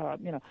 And, I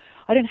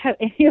didn't have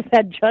any of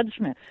that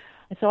judgment.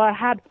 And so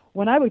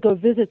when I would go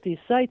visit these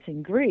sites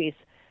in Greece,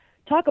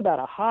 talk about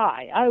a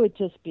high, I would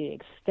just be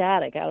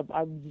ecstatic. I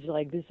was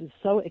like, this is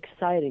so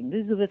exciting.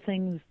 These are the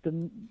things,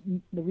 the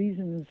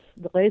reasons,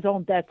 the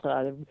raison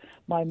d'etre,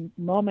 my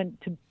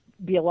moment to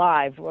be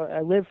alive. I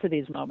live for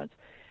these moments.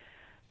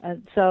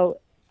 And so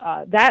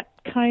that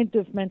kind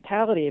of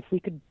mentality, if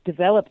we could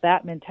develop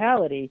that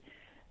mentality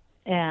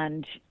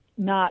and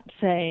not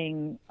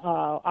saying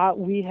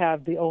we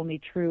have the only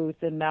truth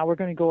and now we're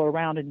going to go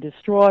around and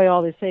destroy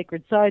all the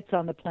sacred sites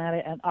on the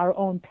planet and our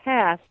own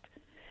past,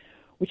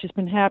 which has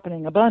been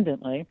happening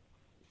abundantly.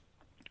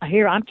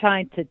 Here I'm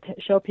trying to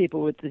show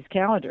people with these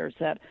calendars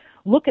that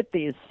look at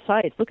these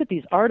sites, look at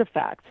these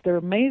artifacts. They're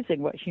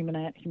amazing what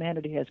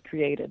humanity has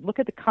created. Look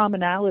at the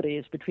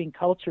commonalities between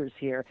cultures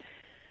here.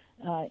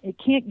 It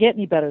can't get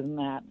any better than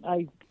that.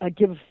 I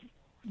give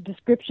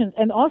descriptions,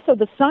 and also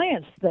the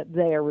science that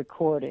they are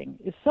recording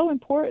is so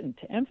important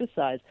to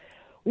emphasize.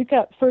 We've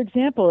got, for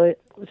example,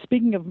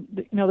 speaking of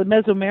the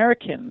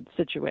Mesoamerican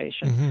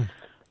situation,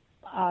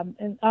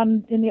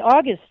 in the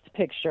August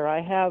picture, I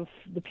have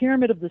the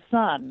Pyramid of the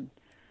Sun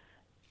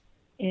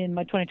in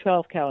my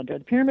 2012 calendar.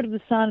 The Pyramid of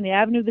the Sun and the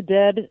Avenue of the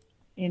Dead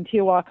in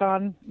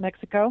Teotihuacan,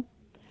 Mexico.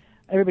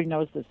 Everybody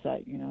knows this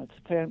site. It's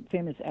a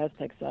famous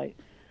Aztec site.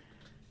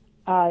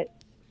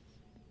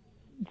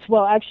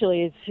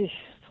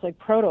 It's like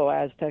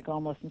proto-Aztec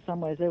almost in some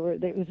ways.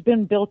 It's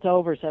been built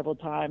over several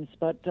times,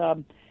 but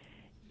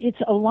it's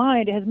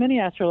aligned. It has many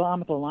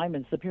astronomical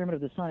alignments. The Pyramid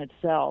of the Sun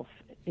itself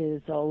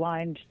is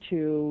aligned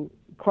to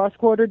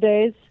cross-quarter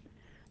days,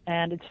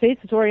 and its face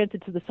is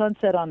oriented to the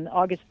sunset on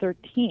August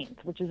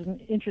 13th, which is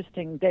an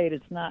interesting date.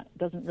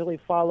 Doesn't really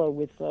follow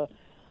with the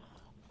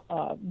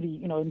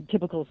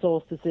typical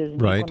solstices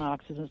and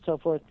equinoxes and so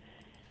forth.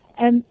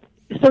 And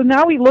so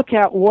now we look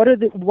at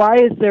why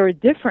is there a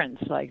difference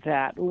like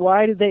that?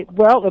 Why do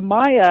the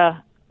Maya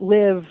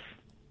live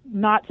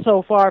not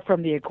so far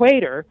from the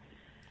equator,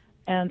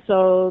 and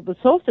so the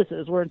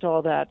solstices weren't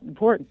all that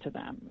important to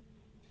them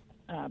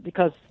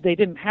because they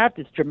didn't have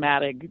this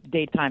dramatic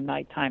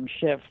daytime-nighttime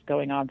shift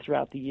going on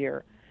throughout the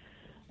year.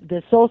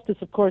 The solstice,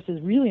 of course,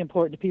 is really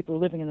important to people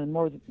living in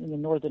the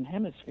northern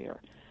hemisphere,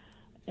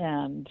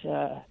 and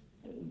the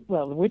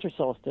winter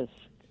solstice,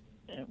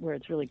 where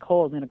it's really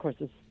cold, and then of course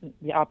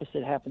the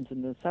opposite happens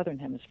in the southern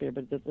hemisphere,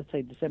 but let's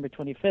say December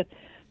 25th.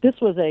 This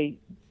was a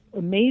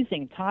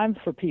amazing time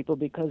for people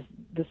because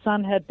the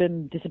sun had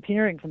been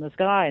disappearing from the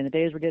sky and the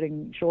days were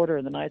getting shorter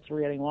and the nights were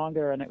getting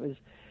longer, and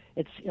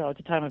it's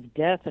a time of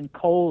death and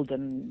cold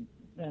and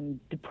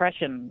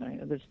depression.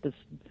 There's this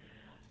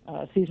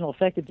seasonal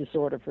affective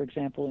disorder, for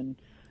example, in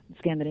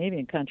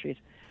Scandinavian countries.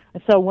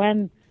 And so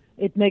when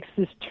it makes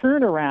this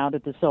turnaround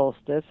at the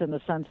solstice and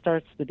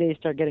the days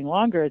start getting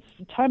longer, it's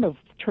a time of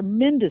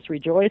tremendous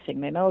rejoicing.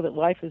 They know that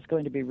life is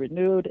going to be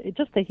renewed.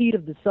 Just the heat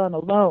of the sun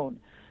alone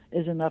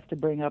is enough to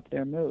bring up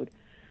their mood.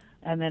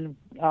 And then,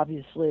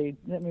 obviously,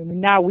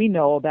 now we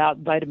know about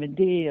vitamin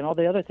D and all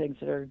the other things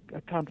that are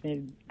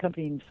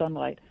accompanying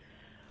sunlight.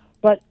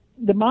 But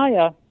the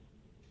Maya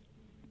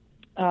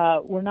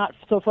were not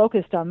so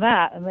focused on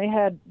that, and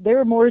they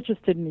were more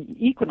interested in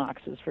the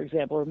equinoxes, for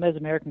example, or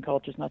Mesoamerican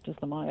cultures, not just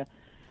the Maya.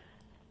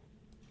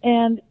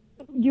 And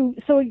we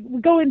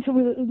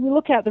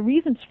look at the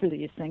reasons for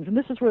these things, and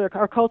this is where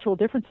our cultural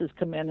differences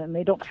come in, and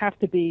they don't have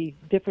to be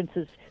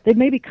differences. They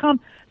may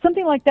become,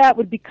 something like that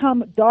would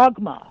become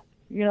dogma.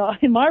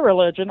 In my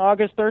religion,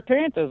 August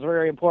 13th is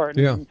very important.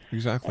 Yeah,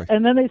 exactly.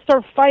 And then they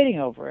start fighting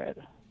over it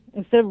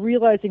instead of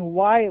realizing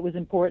why it was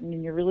important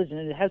in your religion.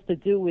 And it has to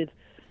do with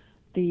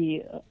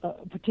the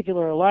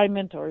particular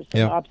alignment or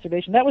some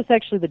observation. That was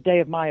actually the day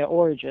of Maya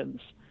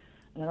origins.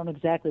 And I don't know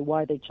exactly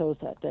why they chose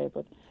that day,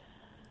 but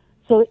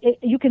So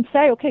you can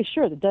say, okay,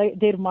 sure, the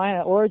date of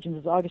Maya origins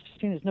is August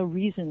 15. There's no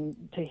reason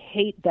to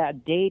hate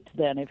that date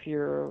then if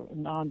you're a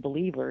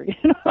non-believer.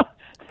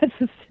 That's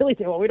a silly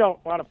thing. Well, we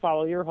don't want to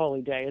follow your holy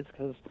days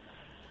because...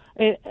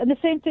 And the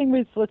same thing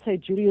with, let's say,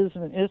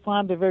 Judaism and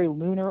Islam. They're very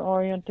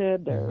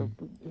lunar-oriented.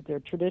 Their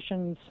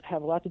traditions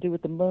have a lot to do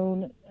with the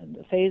moon and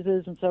the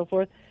phases and so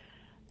forth.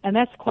 And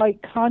that's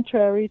quite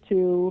contrary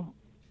to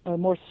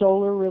more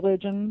solar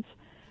religions.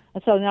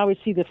 And so now we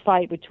see the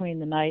fight between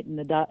the night and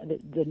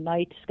the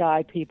night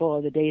sky people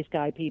or the day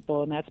sky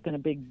people, and that's been a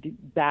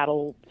big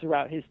battle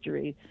throughout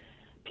history.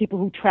 People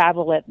who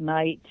travel at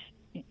night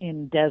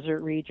in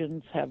desert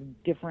regions have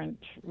different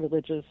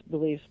religious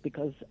beliefs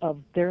because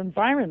of their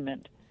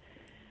environment.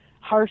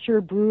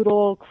 Harsher,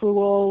 brutal,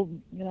 cruel.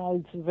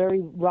 It's a very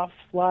rough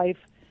life.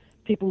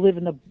 People live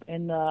in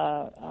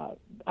the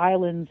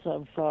islands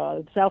of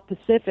South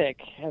Pacific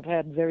have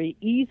had very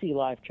easy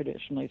life,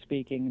 traditionally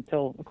speaking,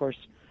 until, of course,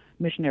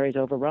 missionaries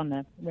ran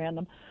them.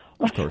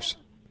 Of course,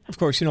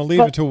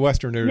 leave it to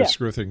Westerners to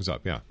screw things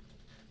up. Yeah.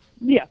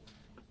 Yeah.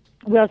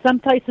 Well, some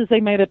places they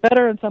made it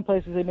better, and some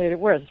places they made it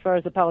worse. As far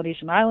as the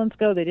Polynesian islands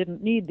go, they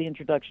didn't need the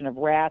introduction of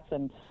rats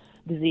and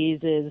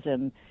diseases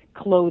and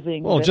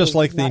clothing. Well, just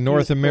like the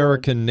North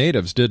American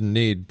natives didn't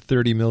need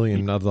 30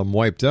 million of them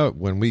wiped out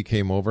when we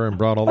came over and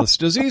brought all this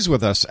disease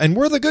with us, and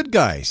we're the good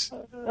guys.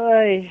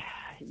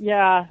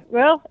 Yeah.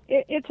 Well,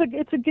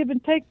 it's a give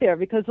and take there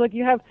because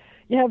you have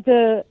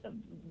the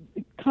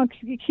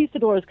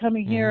conquistadors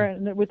coming here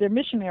and with their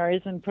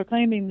missionaries and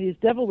proclaiming these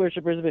devil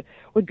worshippers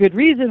with good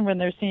reason when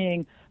they're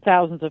seeing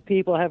thousands of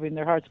people having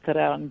their hearts cut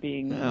out and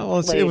being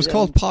it was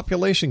called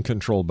population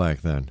control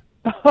back then.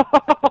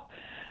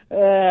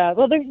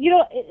 Well,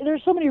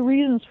 there's so many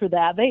reasons for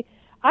that.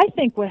 I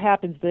think what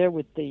happens there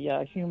with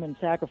the human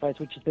sacrifice,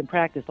 which has been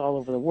practiced all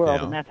over the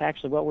world, and that's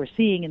actually what we're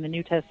seeing in the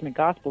New Testament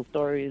gospel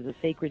story, is a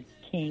sacred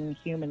king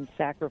human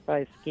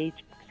sacrifice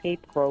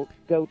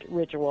scapegoat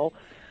ritual.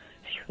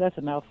 That's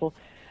a mouthful.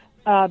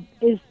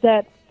 Is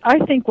that I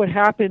think what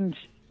happened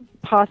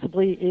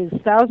possibly is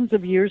thousands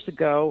of years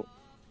ago,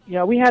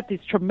 we had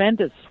these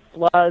tremendous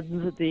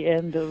floods at the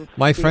end of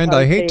my friend,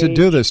 I hate to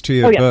do this to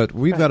you, but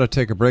we've got to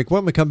take a break.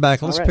 When we come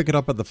back, let's pick it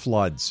up at the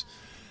floods.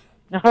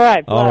 All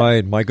right. All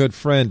right. My good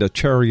friend,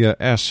 Acharaya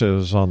S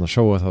is on the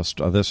show with us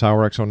this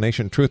hour,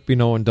 Exonation,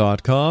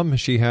 truthbeknown.com.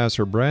 She has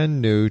her brand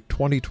new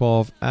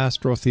 2012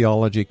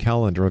 Astrotheology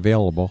calendar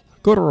available.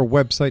 Go to her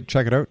website,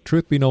 check it out,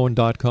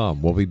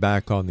 truthbeknown.com. We'll be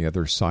back on the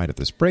other side of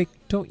this break.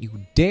 Don't you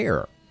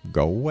dare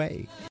go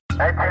away. 18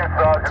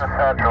 Sergeant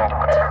Central.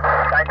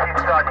 19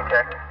 Sergeant,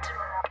 check.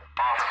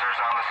 Officers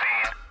on the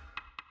scene.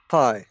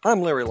 Hi,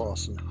 I'm Larry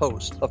Lawson,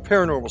 host of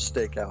Paranormal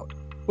Stakeout.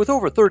 With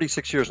over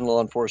 36 years in law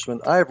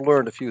enforcement, I have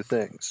learned a few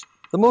things.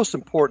 The most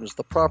important is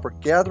the proper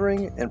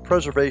gathering and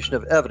preservation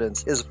of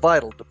evidence is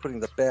vital to putting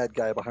the bad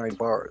guy behind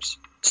bars.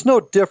 It's no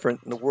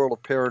different in the world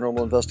of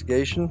paranormal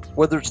investigation.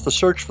 Whether it's the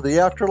search for the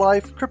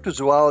afterlife,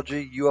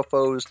 cryptozoology,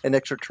 UFOs, and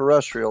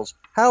extraterrestrials,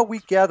 how we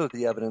gather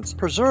the evidence,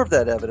 preserve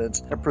that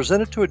evidence, and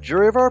present it to a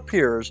jury of our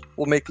peers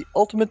will make the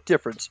ultimate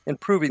difference in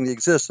proving the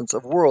existence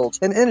of worlds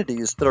and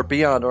entities that are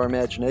beyond our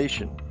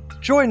imagination.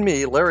 Join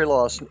me, Larry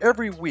Lawson,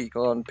 every week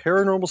on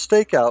Paranormal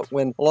Stakeout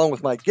when, along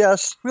with my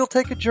guests, we'll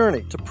take a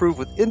journey to prove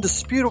with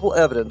indisputable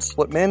evidence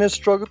what man has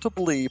struggled to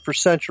believe for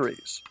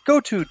centuries. Go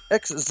to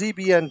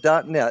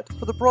xzbn.net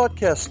for the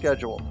broadcast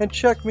schedule and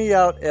check me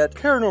out at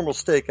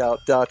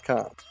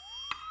paranormalstakeout.com.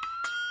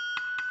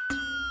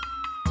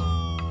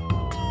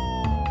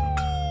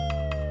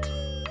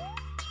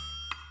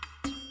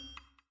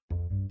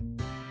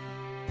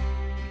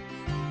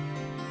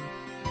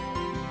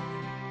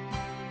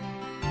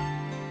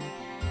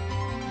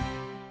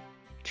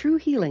 True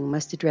healing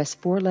must address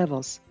 4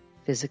 levels: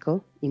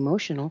 physical,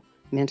 emotional,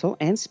 mental,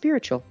 and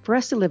spiritual, for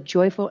us to live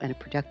joyful and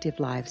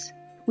productive lives.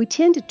 We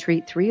tend to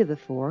treat 3 of the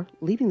 4,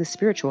 leaving the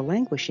spiritual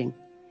languishing.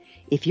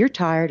 If you're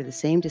tired of the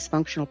same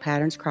dysfunctional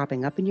patterns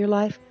cropping up in your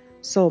life,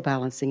 Soul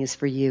Balancing is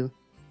for you.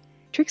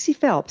 Trixie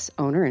Phelps,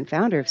 owner and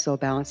founder of Soul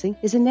Balancing,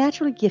 is a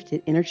naturally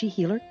gifted energy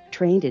healer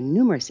trained in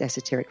numerous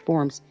esoteric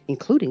forms,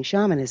 including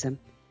shamanism.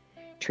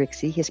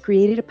 Trixie has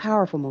created a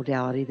powerful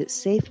modality that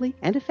safely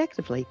and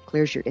effectively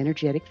clears your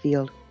energetic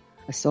field.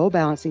 A soul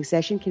balancing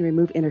session can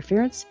remove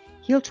interference,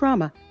 heal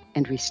trauma,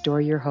 and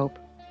restore your hope.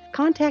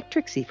 Contact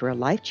Trixie for a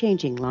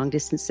life-changing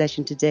long-distance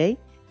session today.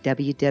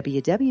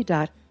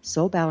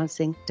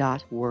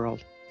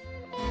 www.soulbalancing.world.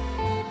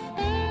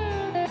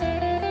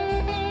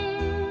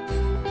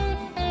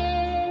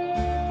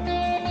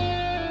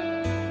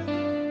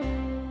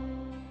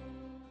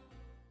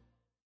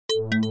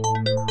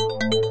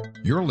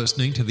 You're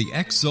listening to the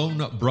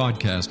X-Zone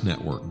Broadcast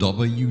Network,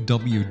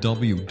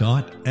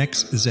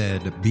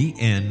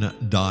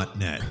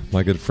 www.xzbn.net.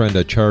 My good friend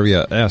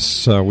Acharaya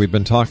S. We've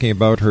been talking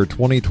about her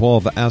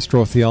 2012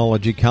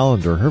 Astrotheology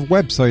calendar. Her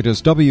website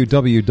is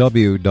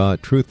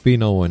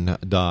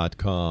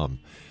www.truthbeknown.com.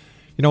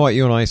 You know what?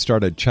 You and I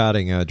started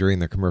chatting during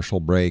the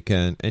commercial break,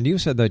 and you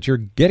said that you're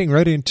getting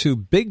right into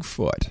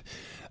Bigfoot.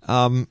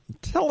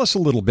 Tell us a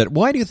little bit.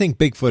 Why do you think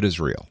Bigfoot is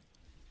real?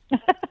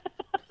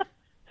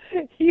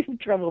 You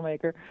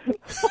troublemaker.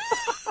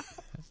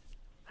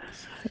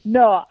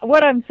 No,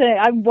 what I'm saying,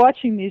 I'm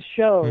watching these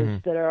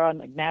shows that are on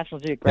like National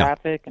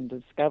Geographic and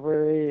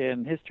Discovery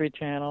and History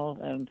Channel,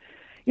 and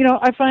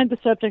I find the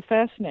subject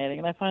fascinating,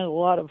 and I find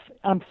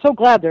I'm so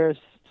glad there's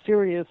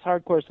serious,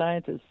 hardcore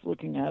scientists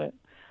looking at it.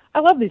 I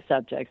love these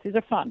subjects. These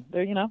are fun.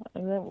 They're,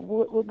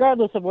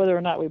 regardless of whether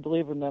or not we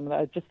believe in them,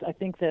 I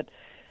think that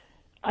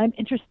I'm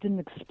interested in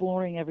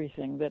exploring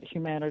everything that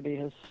humanity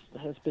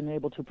has been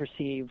able to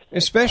perceive.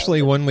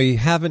 Especially when we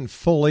haven't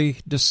fully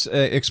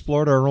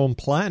explored our own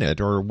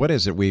planet, or what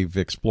is it? We've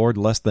explored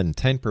less than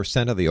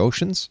 10% of the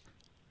oceans?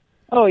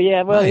 Oh,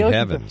 yeah. Well, the oceans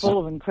heavens. are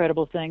full of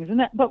incredible things.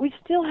 But we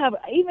still have,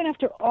 even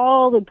after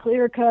all the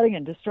clear-cutting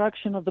and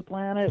destruction of the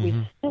planet,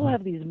 we still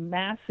have these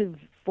massive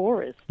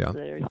forests. Yeah.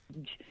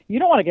 You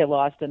don't want to get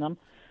lost in them.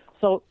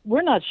 So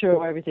we're not sure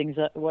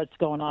what's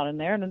going on in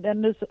there. And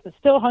then there's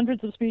still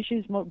hundreds of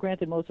species.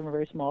 Granted, most of them are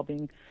very small,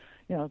 being,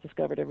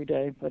 discovered every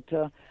day. But,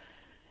 so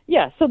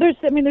there's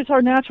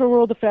our natural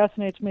world that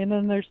fascinates me, and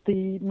then there's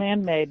the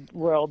man-made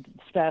world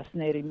that's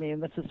fascinating me,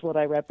 and this is what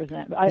I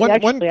represent.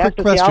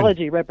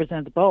 Astrotheology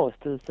represents both.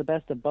 It's the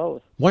best of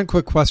both. One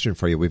quick question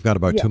for you. We've got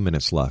about 2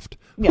 minutes left.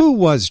 Yeah. Who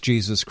was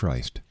Jesus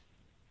Christ?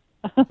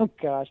 Oh,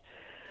 gosh.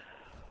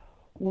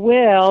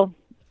 Well,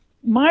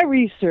 my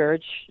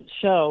research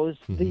shows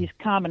these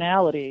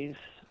commonalities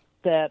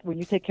that when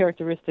you take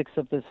characteristics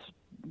of this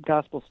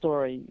gospel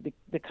story,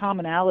 the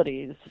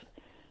commonalities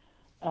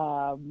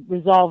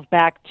resolve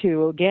back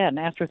to, again,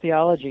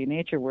 astrotheology,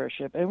 nature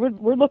worship. And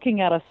we're looking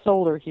at a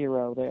solar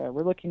hero there.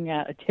 We're looking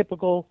at a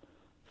typical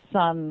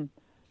sun,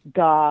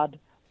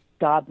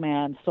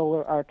 God-man,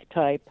 solar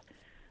archetype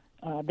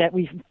that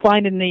we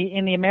find in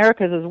the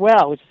Americas as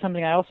well, which is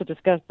something I also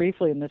discussed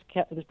briefly in this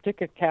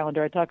particular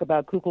calendar. I talk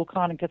about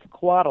Kukulkan and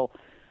Quetzalcoatl,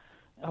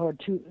 or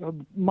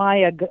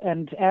Maya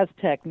and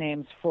Aztec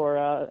names for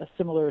a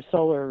similar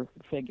solar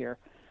figure,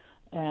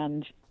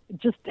 and it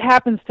just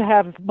happens to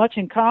have much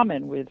in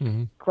common with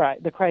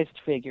the Christ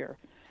figure.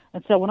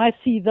 And so when I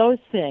see those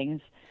things,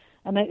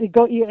 and you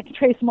can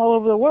trace them all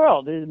over the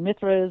world,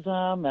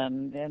 Mithraism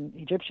and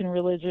Egyptian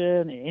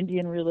religion,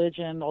 Indian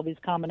religion, all these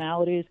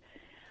commonalities.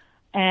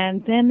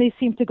 And then they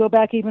seem to go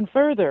back even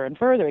further and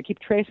further. I keep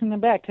tracing them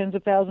back tens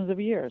of thousands of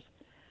years.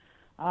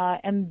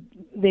 And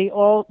they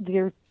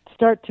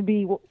start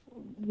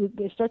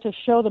to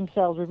show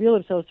themselves, reveal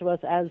themselves to us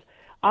as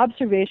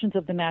observations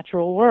of the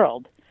natural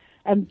world.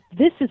 And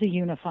this is a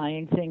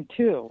unifying thing,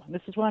 too.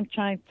 This is why I'm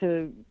trying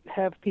to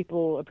have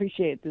people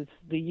appreciate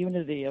the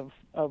unity of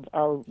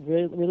our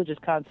religious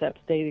concepts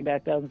dating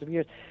back thousands of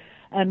years.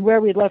 And where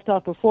we left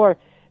off before,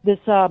 this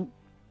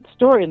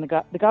story in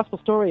the gospel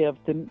story of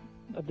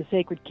the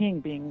sacred king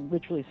being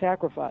ritually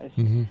sacrificed.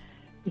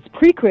 It's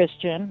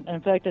pre-Christian.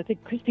 In fact, I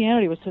think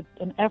Christianity was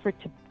an effort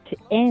to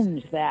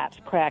end that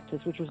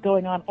practice, which was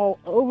going on all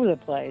over the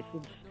place.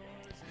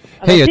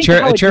 Hey,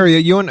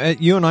 Acharaya,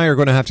 you and I are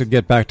going to have to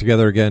get back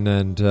together again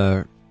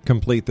and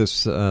complete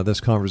this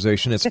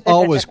conversation. It's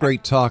always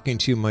great talking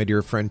to you, my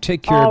dear friend.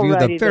 Take care of you.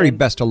 The very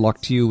best of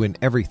luck to you in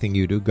everything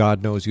you do.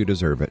 God knows you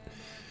deserve it.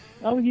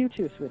 Oh, you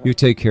too, sweetheart. You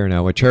take care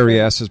now. Acharaya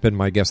S has been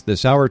my guest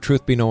this hour,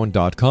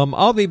 truthbeknown.com.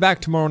 I'll be back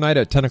tomorrow night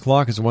at 10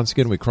 o'clock as once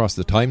again we cross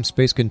the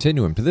time-space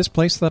continuum to this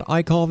place that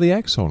I call the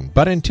X Zone.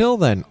 But until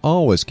then,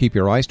 always keep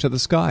your eyes to the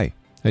sky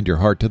and your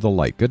heart to the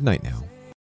light. Good night now.